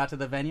time when you got to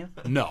the venue?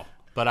 No,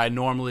 but I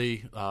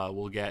normally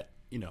will get,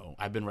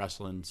 I've been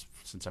wrestling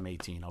since I'm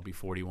 18. I'll be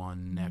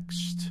 41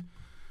 next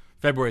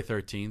February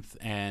 13th.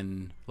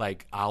 And,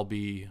 like, I'll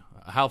be,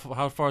 how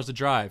far is the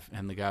drive?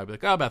 And the guy will be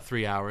like, oh, about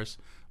 3 hours.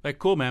 Like,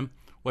 cool, man.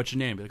 What's your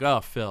name? Be like, oh,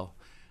 Phil.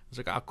 I was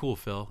like, oh, cool,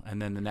 Phil.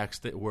 And then the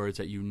next words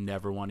that you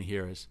never want to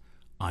hear is,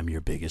 I'm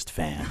your biggest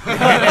fan.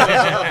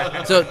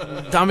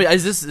 So, Tommy,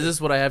 is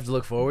this what I have to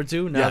look forward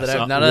to now that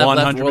I've left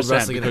World 100%,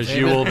 Wrestling because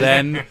you will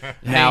then now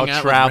Hang out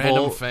with travel.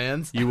 random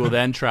fans? You will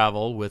then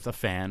travel with a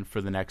fan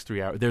for the next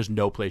 3 hours. There's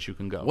no place you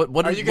can go.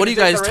 What Are do you you gonna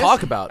guys take the talk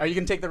risk? about? Are you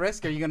going to take the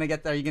risk? Are you going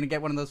to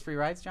get one of those free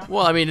rides, John?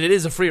 Well, I mean, it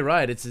is a free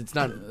ride. It's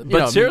not.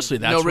 But seriously,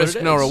 that's no what risk,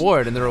 it no is.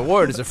 reward, and the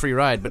reward is a free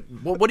ride. But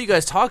what do you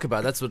guys talk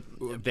about? That's what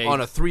They-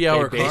 on a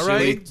 3-hour they car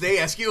basically- ride. They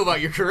ask you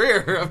about your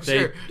career,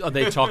 I'm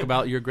They talk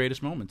about your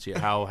greatest moments. Yeah,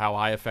 how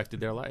I I affected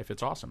their life.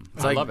 It's awesome.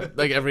 It's I love it.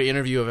 Like every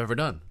interview I've ever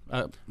done.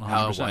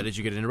 100%. Why did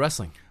you get into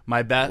wrestling?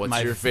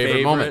 What's your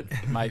favorite moment?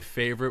 My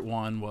favorite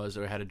one was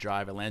I had to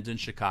drive. I landed in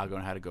Chicago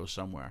and I had to go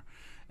somewhere,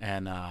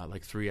 and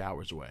like 3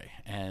 hours away.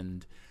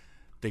 And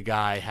the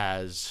guy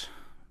has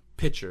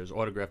pictures,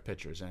 autographed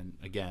pictures, and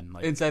again,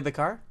 like Inside the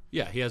car?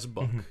 yeah, he has a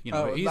book. You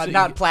know,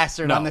 Not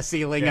plastered no. on the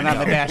ceiling and on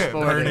the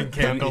dashboard. Burning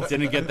candles.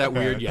 Didn't get that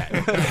weird yet.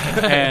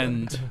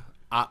 And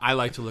I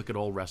like to look at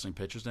old wrestling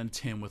pictures, and it's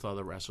him with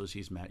other wrestlers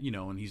he's met, you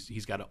know, and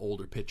he's got an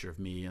older picture of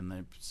me,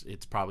 and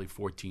it's probably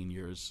 14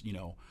 years, you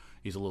know,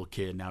 he's a little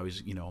kid, now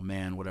he's, you know, a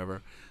man,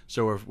 whatever.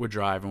 So we're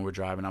driving,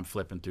 I'm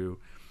flipping through,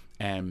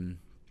 and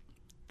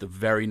the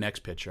very next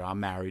picture, I'm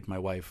married, my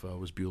wife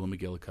was Beulah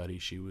McGillicuddy,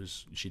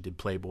 she did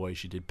Playboy,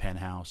 she did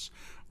Penthouse,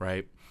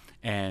 right?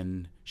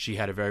 And she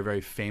had a very,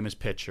 very famous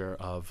picture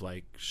of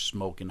like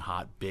smoking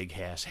hot big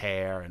ass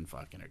hair and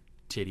fucking her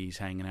titties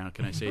hanging out.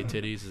 Can I say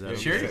titties? Is that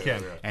Sure you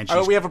can. And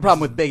We have a problem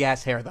with big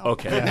ass hair, though.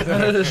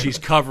 okay. She's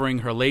covering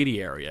her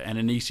lady area. And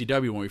in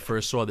ECW, when we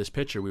first saw this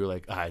picture, we were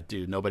like,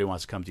 dude, nobody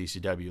wants to come to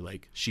ECW.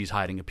 Like, she's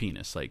hiding a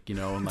penis. Like, you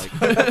know, and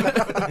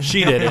like,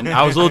 she didn't.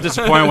 I was a little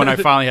disappointed when I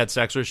finally had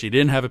sex with her. She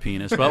didn't have a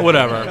penis, but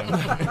whatever.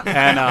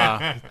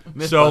 And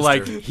so,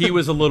 like, he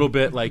was a little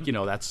bit like, you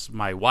know, that's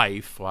my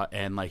wife.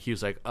 And, like, he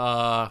was like,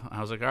 I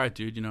was like, all right,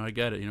 dude, you know, I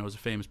get it. You know, it was a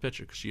famous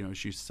picture because, you know,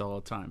 she used to sell all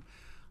the time.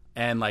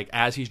 And, like,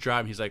 as he's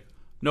driving, he's like,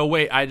 no,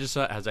 wait, I just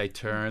saw, as I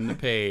turn the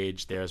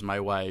page, there's my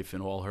wife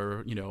and all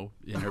her, you know,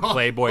 in her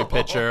Playboy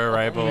picture,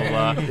 right, blah,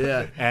 blah, blah.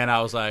 Yeah. And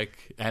I was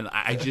like, and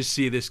I just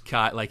see this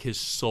guy, like his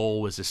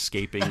soul was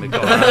escaping the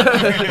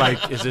car.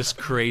 Like, is this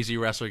crazy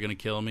wrestler going to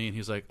kill me? And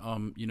he's like,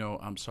 you know,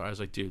 I'm sorry. I was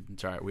like, dude,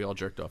 it's all right. We all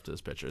jerked off to this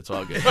picture. It's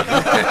all good.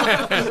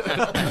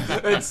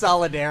 It's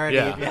solidarity.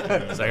 Yeah.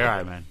 It's like, all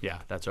right, man. Yeah,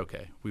 that's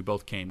okay. We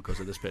both came because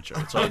of this picture.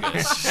 It's all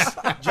good.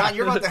 John,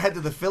 you're about to head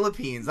to the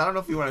Philippines. I don't know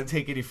if you want to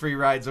take any free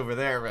rides over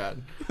there,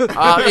 man.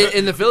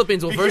 In the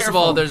Philippines, well, first of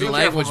all, there's Be a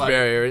language careful,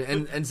 barrier,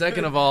 and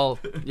second of all,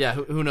 yeah,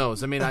 who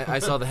knows? I mean, I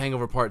saw The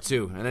Hangover Part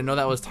 2, and I know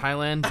that was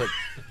Thailand,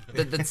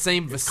 but the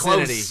same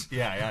vicinity.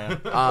 Yeah.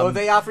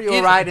 They offer you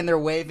a ride and they're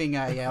waving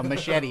a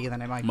machete,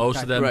 then I might.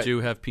 Most of them Right. do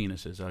have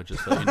penises. I'll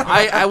just let you know.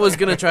 I was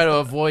gonna try to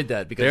avoid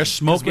that because They're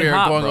smoking we are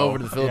hot, going bro. over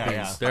to the Philippines.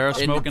 Yeah. They're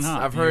smoking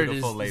hot. I've heard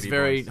Beautiful it's lady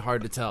very boys.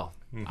 hard to tell.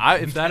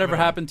 If that ever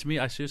happened to me,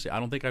 I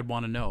don't think I'd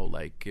want to know.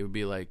 Like, it would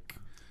be like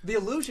The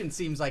illusion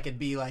seems like it'd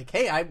be like,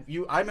 hey,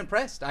 I'm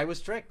impressed. I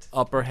was tricked.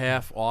 upper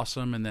half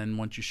awesome, and then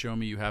once you show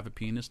me you have a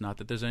penis, not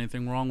that there's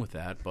anything wrong with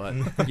that, but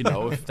you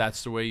know, if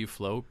that's the way you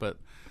float, but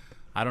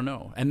I don't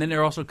know. And then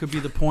there also could be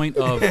the point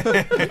of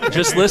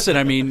just listen.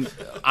 I mean,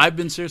 I've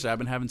been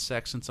having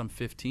sex since I'm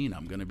 15.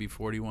 I'm going to be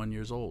 41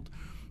 years old.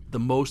 The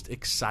most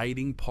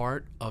exciting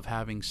part of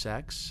having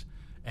sex,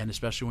 and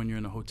especially when you're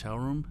in a hotel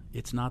room,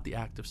 it's not the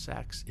act of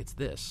sex. It's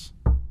this.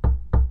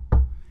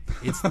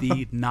 It's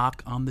the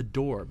knock on the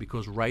door,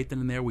 because right then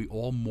and there we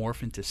all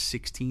morph into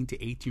 16 to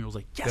 18-year-olds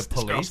like, yes, The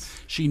this girl,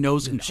 police? she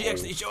knows, and She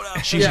actually showed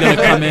up. she's going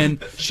to come in,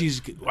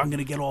 I'm going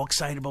to get all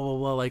excited, blah, blah,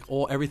 blah, like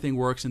everything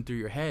works in through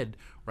your head,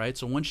 right?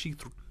 So once she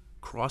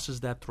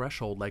crosses that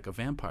threshold like a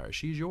vampire,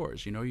 she's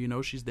yours, you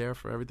know she's there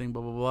for everything,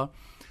 blah, blah, blah.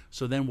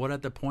 So then what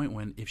at the point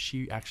when, if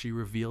she actually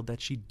revealed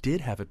that she did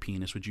have a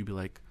penis, would you be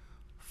like,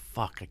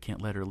 fuck, I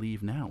can't let her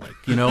leave now. Like,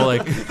 you know,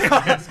 like,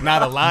 It's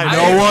not a lie.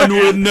 no one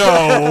would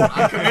know.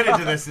 I'm committed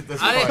to this at this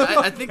point.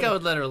 I think I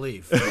would let her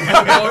leave, or him.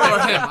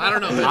 I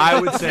don't know.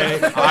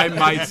 I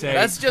might say.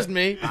 That's just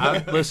me.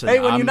 Listen, Hey,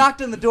 when you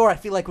knocked on the door, I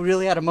feel like we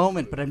really had a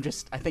moment, but I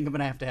think I'm going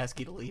to have to ask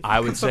you to leave. I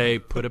would say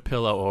put a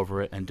pillow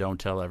over it and don't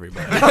tell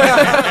everybody.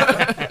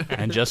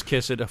 And just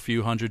kiss it a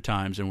few hundred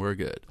times and we're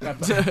good. You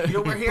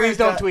know, we're here Please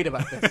at, don't tweet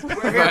about this.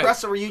 We're here at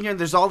Wrestle Reunion.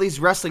 There's all these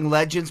wrestling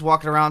legends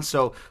walking around.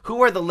 So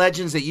who are the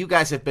legends that you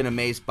guys have been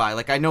amazed by?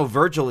 Like, I know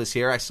Virgil is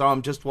here. I saw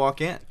him just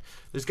walk in.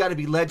 There's got to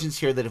be legends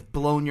here that have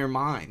blown your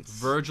minds.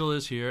 Virgil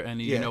is here,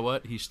 and you Yeah. know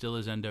what? He still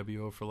is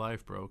NWO for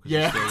life, bro. 'Cause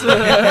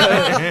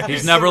Yeah.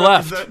 he's never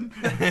left.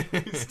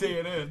 He's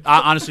staying in.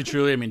 Honestly,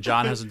 truly, I mean,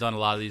 John hasn't done a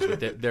lot of these,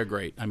 but they're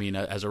great. I mean,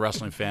 as a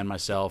wrestling fan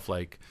myself,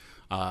 like,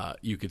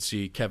 you could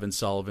see Kevin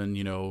Sullivan,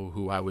 you know,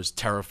 who I was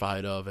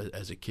terrified of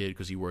as a kid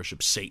because he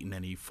worshipped Satan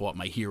and he fought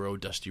my hero,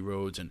 Dusty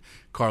Rhodes, and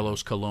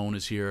Carlos Colon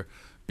is here.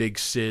 Big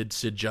Sid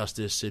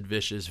Justice, Sid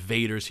Vicious,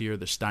 Vader's here,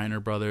 the Steiner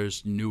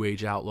Brothers, New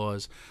Age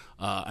Outlaws.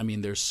 I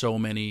mean, there's so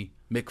many.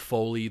 Mick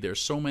Foley, there's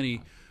so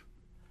many,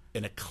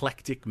 an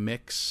eclectic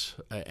mix.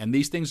 And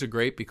these things are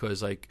great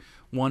because, like,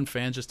 one,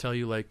 fans just tell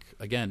you, like,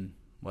 again,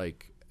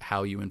 like,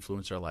 how you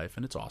influence their life,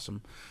 and it's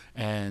awesome.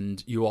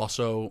 And you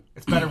also...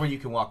 It's better when you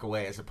can walk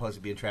away as opposed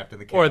to being trapped in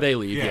the cage. Or they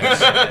leave,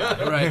 yes.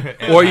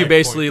 Right. Or you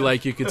basically,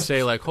 like, you could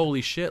say, like,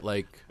 holy shit,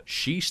 like,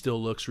 she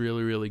still looks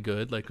really, really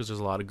good. Like, because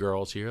there's a lot of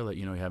girls here that,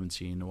 you know, you haven't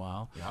seen in a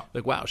while. Yeah.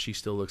 Like, wow, she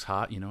still looks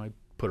hot. You know, I'd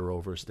put her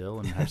over still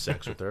and have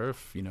sex with her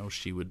if, you know,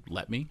 she would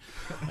let me.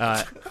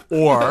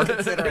 Or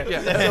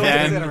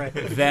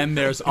then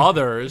there's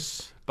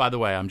others. By the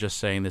way, I'm just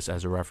saying this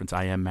as a reference.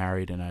 I am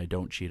married and I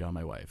don't cheat on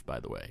my wife,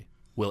 by the way.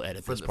 We'll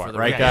edit this part, the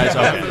right, record. guys?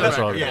 Okay, that's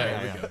all.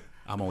 Yeah.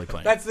 I'm only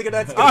playing. That's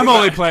I'm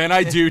only playing.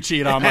 I do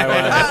cheat on my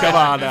wife. Come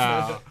on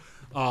now.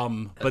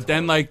 But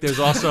then, like, there's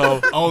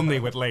also Only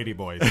with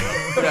ladyboys.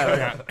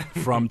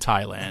 from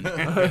Thailand.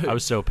 I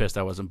was so pissed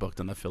I wasn't booked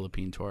on the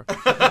Philippine tour.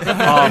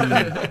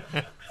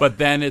 But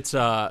then it's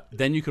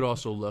then you could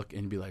also look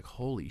and be like,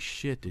 holy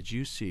shit, did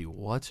you see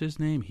what's his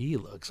name? He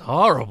looks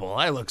horrible.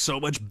 I look so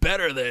much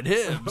better than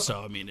him.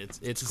 So I mean, it's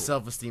a cool.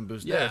 self-esteem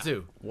boost Yeah, there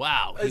too.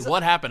 Wow.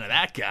 What happened to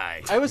that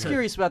guy? I was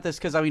curious about this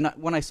because I mean,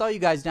 when I saw you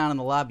guys down in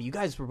the lobby, you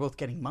guys were both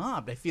getting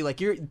mobbed. I feel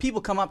like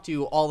people come up to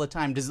you all the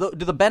time. Do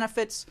the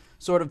benefits,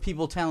 sort of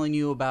people telling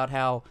you about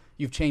how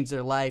you've changed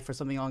their life or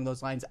something along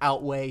those lines,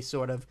 outweigh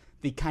sort of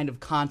the kind of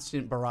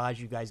constant barrage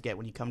you guys get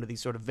when you come to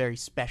these sort of very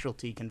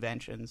specialty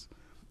conventions?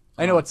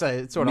 I know it's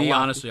sort of Me,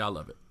 lot. honestly, I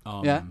love it.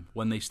 Yeah?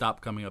 When they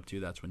stop coming up to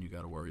you, that's when you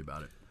got to worry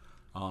about it.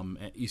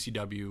 At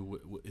ECW,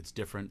 it's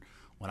different.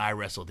 When I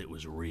wrestled, it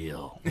was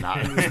real.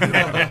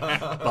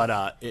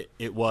 But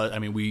it was. I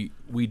mean,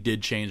 we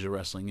did change the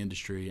wrestling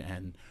industry,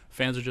 and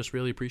fans are just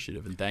really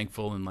appreciative and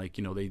thankful. And like,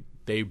 you know,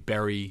 they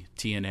bury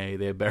TNA,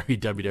 they bury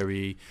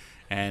WWE,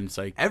 and it's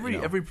like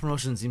Every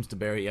promotion seems to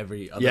bury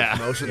every other Yeah.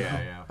 promotion.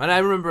 Yeah. And I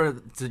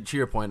remember, to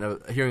your point,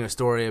 hearing a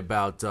story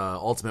about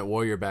Ultimate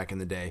Warrior back in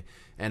the day,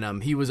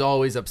 and he was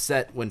always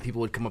upset when people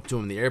would come up to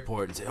him in the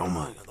airport and say, "Oh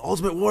my God,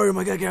 Ultimate Warrior,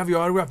 my God, can I have your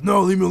autograph?"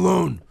 "No, leave me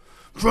alone.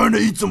 I'm trying to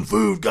eat some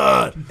food,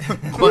 God."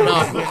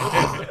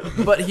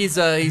 But he's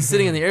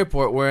sitting in the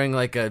airport wearing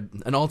like an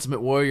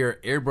Ultimate Warrior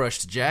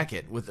airbrushed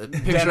jacket with a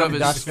picture Denim of his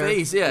duster.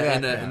 face,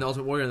 and the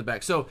Ultimate Warrior in the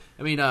back. So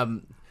I mean,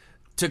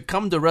 to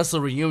come to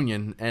Wrestle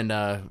Reunion and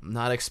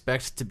not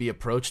expect to be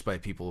approached by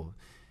people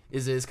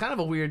is kind of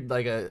a weird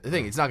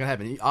thing. It's not gonna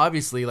happen.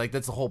 Obviously, like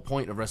that's the whole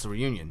point of Wrestle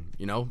Reunion,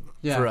 you know,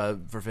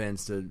 for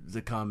fans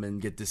to come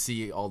and get to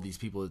see all these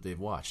people that they've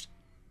watched.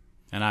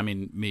 And I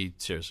mean, me,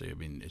 seriously, I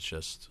mean, it's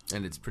just...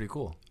 And it's pretty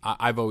cool.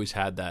 I've always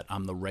had that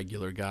I'm the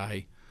regular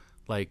guy,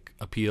 like,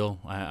 appeal.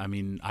 I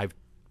mean, I've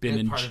been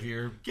in... part of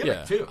your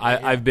gimmick, too.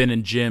 I've been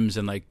in gyms,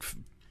 and, like,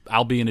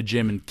 I'll be in a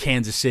gym in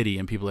Kansas City,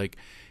 and people are like,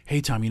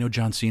 "Hey, Tom, you know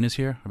John Cena's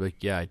here?" I'm like,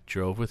 "Yeah, I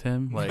drove with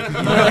him." Like,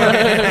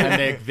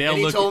 and they'll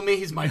he look... told me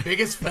he's my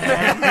biggest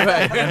fan.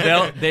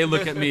 And they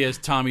look at me as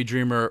Tommy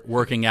Dreamer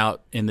working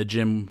out in the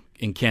gym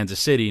in Kansas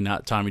City,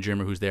 not Tommy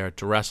Dreamer who's there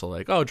to wrestle.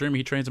 Like, "Oh, Dreamer,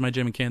 he trains in my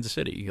gym in Kansas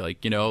City."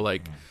 Like, you know,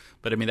 like,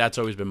 but I mean, that's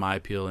always been my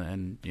appeal.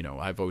 And, you know,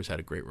 I've always had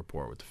a great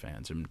rapport with the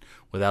fans. And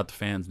without the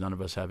fans, none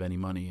of us have any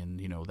money.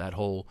 And, you know, that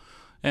whole,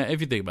 if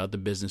you think about it, the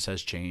business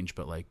has changed,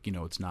 but like, you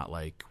know, it's not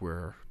like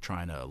we're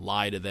trying to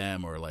lie to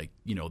them or like,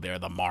 you know, they're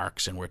the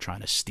marks and we're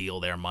trying to steal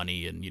their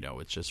money. And, you know,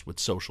 it's just with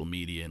social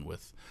media and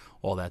with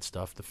all that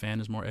stuff, the fan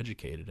is more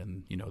educated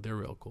and, you know, they're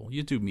real cool.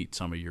 You do meet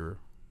some of your,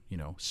 you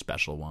know,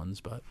 special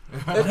ones, but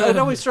It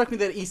always struck me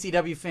that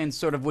ECW fans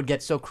sort of would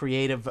get so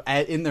creative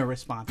in their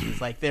responses.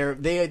 Like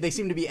they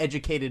seem to be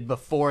educated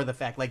before the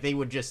fact. Like they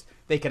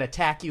could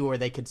attack you or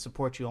they could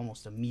support you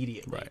almost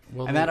immediately. Right.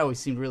 Well, and that always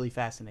seemed really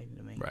fascinating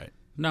to me. right.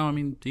 No, I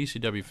mean, the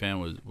ECW fan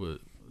was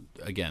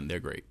again, they're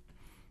great.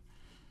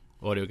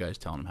 Audio guy's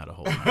telling him how to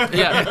hold it.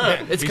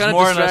 Yeah, it's kind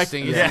more of or less-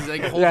 distracting. He's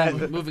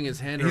like moving his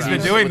hand He's around.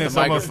 been doing with this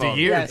the almost a microphone.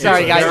 year. Yeah,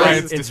 sorry,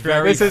 guys. It's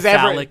very This is every-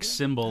 phallic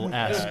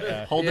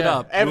symbol-esque. Hold it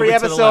up. Every Move it to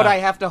the episode, left. I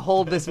have to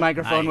hold this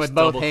microphone Nice, with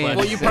both double hands. click.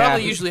 Well, you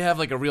probably Yeah. usually have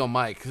like a real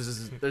mic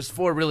because there's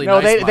 4 really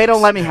No, nice they don't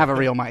mics. let me have a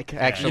real mic.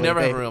 Actually, You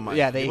never They- have a real mic.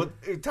 Yeah, they. Well,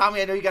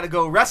 Tommy, I know you got to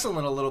go wrestling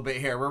a little bit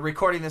here. We're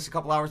recording this a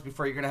couple hours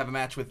before you're going to have a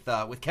match with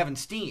Kevin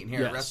Steen here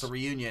at Yes. Wrestle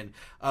Reunion.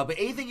 But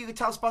anything you can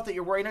tell us about that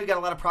you're working? I know you got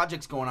a lot of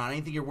projects going on.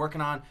 Anything you're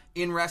working on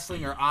in wrestling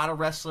or out of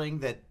wrestling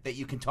that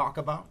you can talk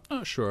about?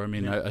 Oh, sure. I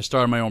mean, I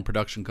started my own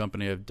production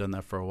company. I've done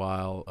that for a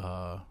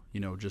while. You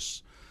know,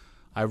 just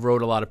I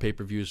wrote a lot of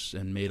pay-per-views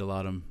and made a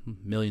lot of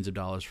millions of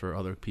dollars for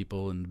other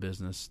people in the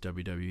business,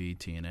 WWE,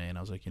 TNA, and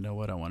I was like, you know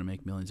what? I want to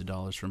make millions of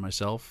dollars for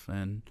myself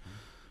and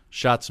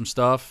shot some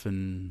stuff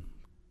and,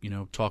 you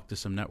know, talked to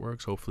some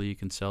networks. Hopefully you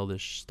can sell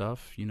this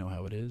stuff. You know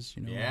how it is.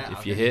 You know, Yeah,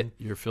 if you hit,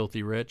 you're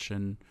filthy rich,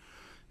 and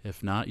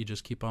if not, you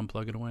just keep on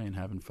plugging away and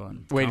having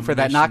fun. Waiting for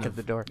that Combination knock of- at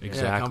the door.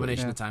 Exactly. Yeah, a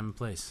combination of time and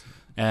place.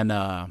 And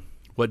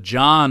what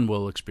John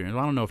will experience,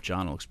 I don't know if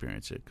John will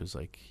experience it because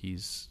like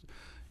he's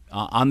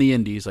on the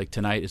indies. Like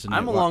tonight is.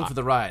 I'm along for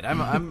the ride. I'm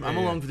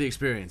along for the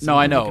experience. No, I'm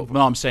I know. looking for-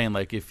 No, I'm saying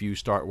like if you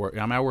start work,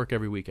 I work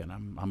every weekend.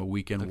 I'm a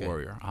weekend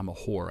warrior. I'm a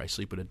whore. I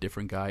sleep with a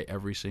different guy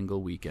every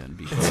single weekend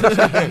because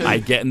I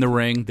get in the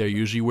ring. They're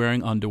usually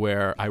wearing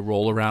underwear. I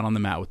roll around on the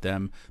mat with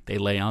them. They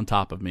lay on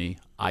top of me.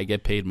 I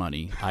get paid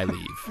money. I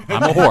leave.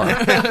 I'm a whore.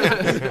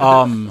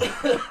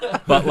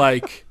 But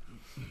like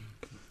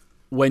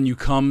when you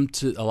come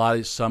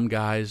to some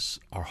guys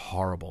are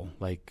horrible.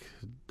 Like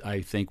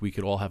I think we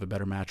could all have a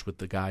better match with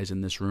the guys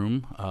in this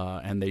room,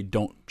 and they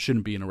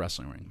shouldn't be in a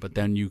wrestling ring. But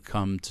then you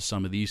come to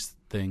some of these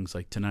things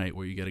like tonight,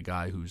 where you get a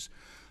guy who's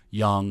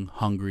young,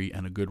 hungry,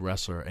 and a good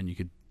wrestler, and you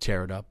could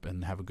tear it up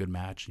and have a good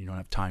match. And you don't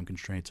have time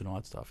constraints and all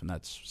that stuff, and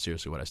that's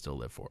seriously what I still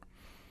live for.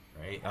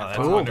 Right. Oh, that's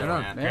Have fun, wonderful.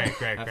 man. Great,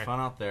 great, Have great. fun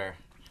out there.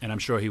 And I'm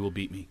sure he will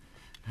beat me.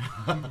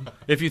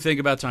 If you think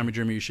about Tommy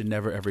Dreamer, you should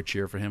never ever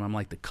cheer for him. I'm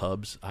like the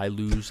Cubs. I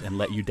lose and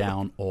let you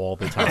down all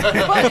the time.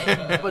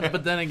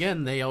 but then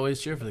again, they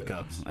always cheer for the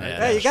Cubs.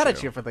 Yeah, you got to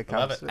cheer for the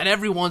Cubs. And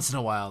every once in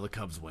a while, the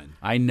Cubs win.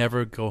 I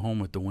never go home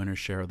with the winner's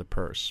share of the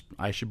purse.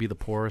 I should be the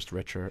poorest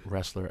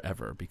wrestler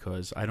ever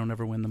because I don't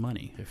ever win the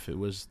money. If it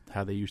was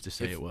how they used to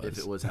say it was. If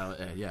it was how,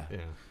 yeah.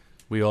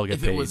 We all get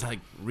If paid. it was like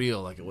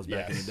real, like it was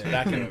back in the day.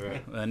 Back in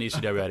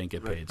ECW, I didn't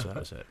get paid, so that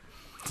was it.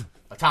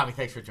 Tommy,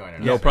 thanks for joining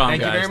us. No problem,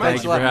 Thank guys. you very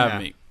much. Thank you for having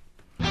me.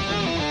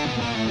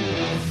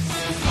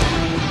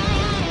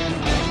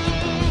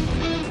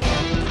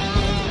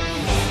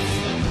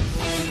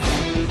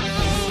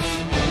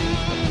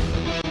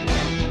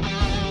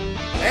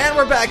 And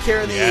we're back here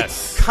in the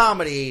Yes.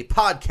 Comedy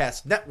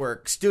Podcast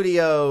Network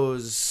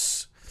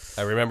studios.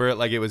 I remember it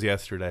like it was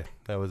yesterday.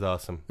 That was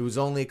awesome. It was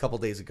only a couple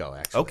days ago,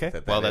 actually. Okay.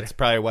 that Well, that's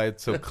probably why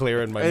it's so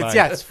clear in my mind.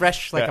 It's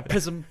fresh like a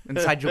prism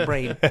inside your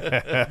brain.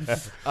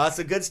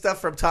 some good stuff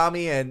from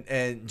Tommy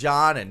and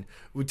John. And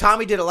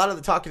Tommy did a lot of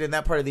the talking in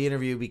that part of the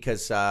interview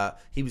because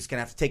he was going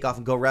to have to take off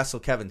and go wrestle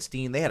Kevin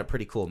Steen. They had a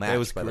pretty cool match. It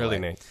was by the really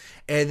way. neat.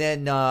 And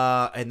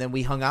then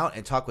we hung out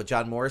and talked with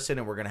John Morrison,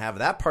 and we're going to have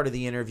that part of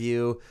the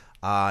interview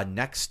our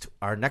next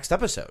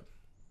episode.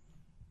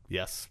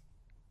 Yes.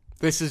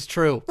 This is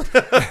true.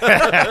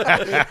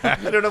 I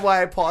don't know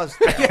why I paused.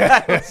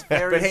 Yeah, it's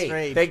very But hey,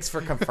 strange. thanks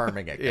for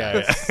confirming it,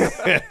 guys.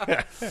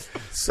 Yeah.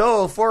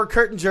 So, for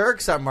Curtain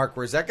Jerks, I'm Mark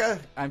Warzeka.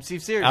 I'm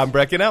Steve Sears. I'm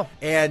Breckenell.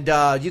 And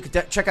you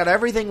can check out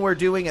everything we're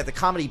doing at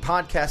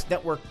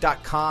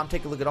thecomedypodcastnetwork.com.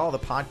 Take a look at all the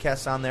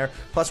podcasts on there.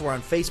 Plus, we're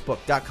on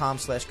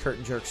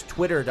Facebook.com/CurtainJerks,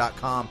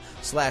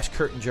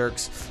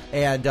 Twitter.com/CurtainJerks.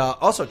 And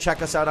also,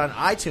 check us out on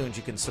iTunes.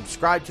 You can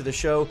subscribe to the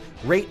show,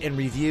 rate and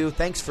review.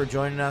 Thanks for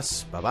joining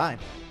us. Bye-bye.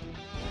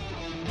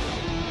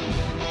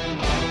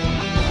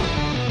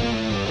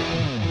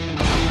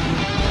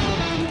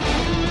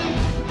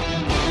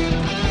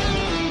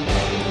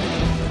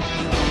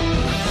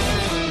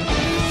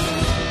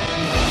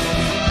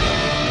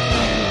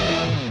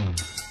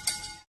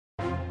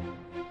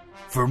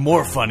 For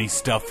more funny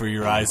stuff for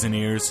your eyes and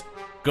ears,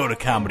 go to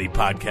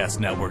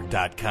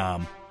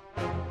ComedyPodcastNetwork.com.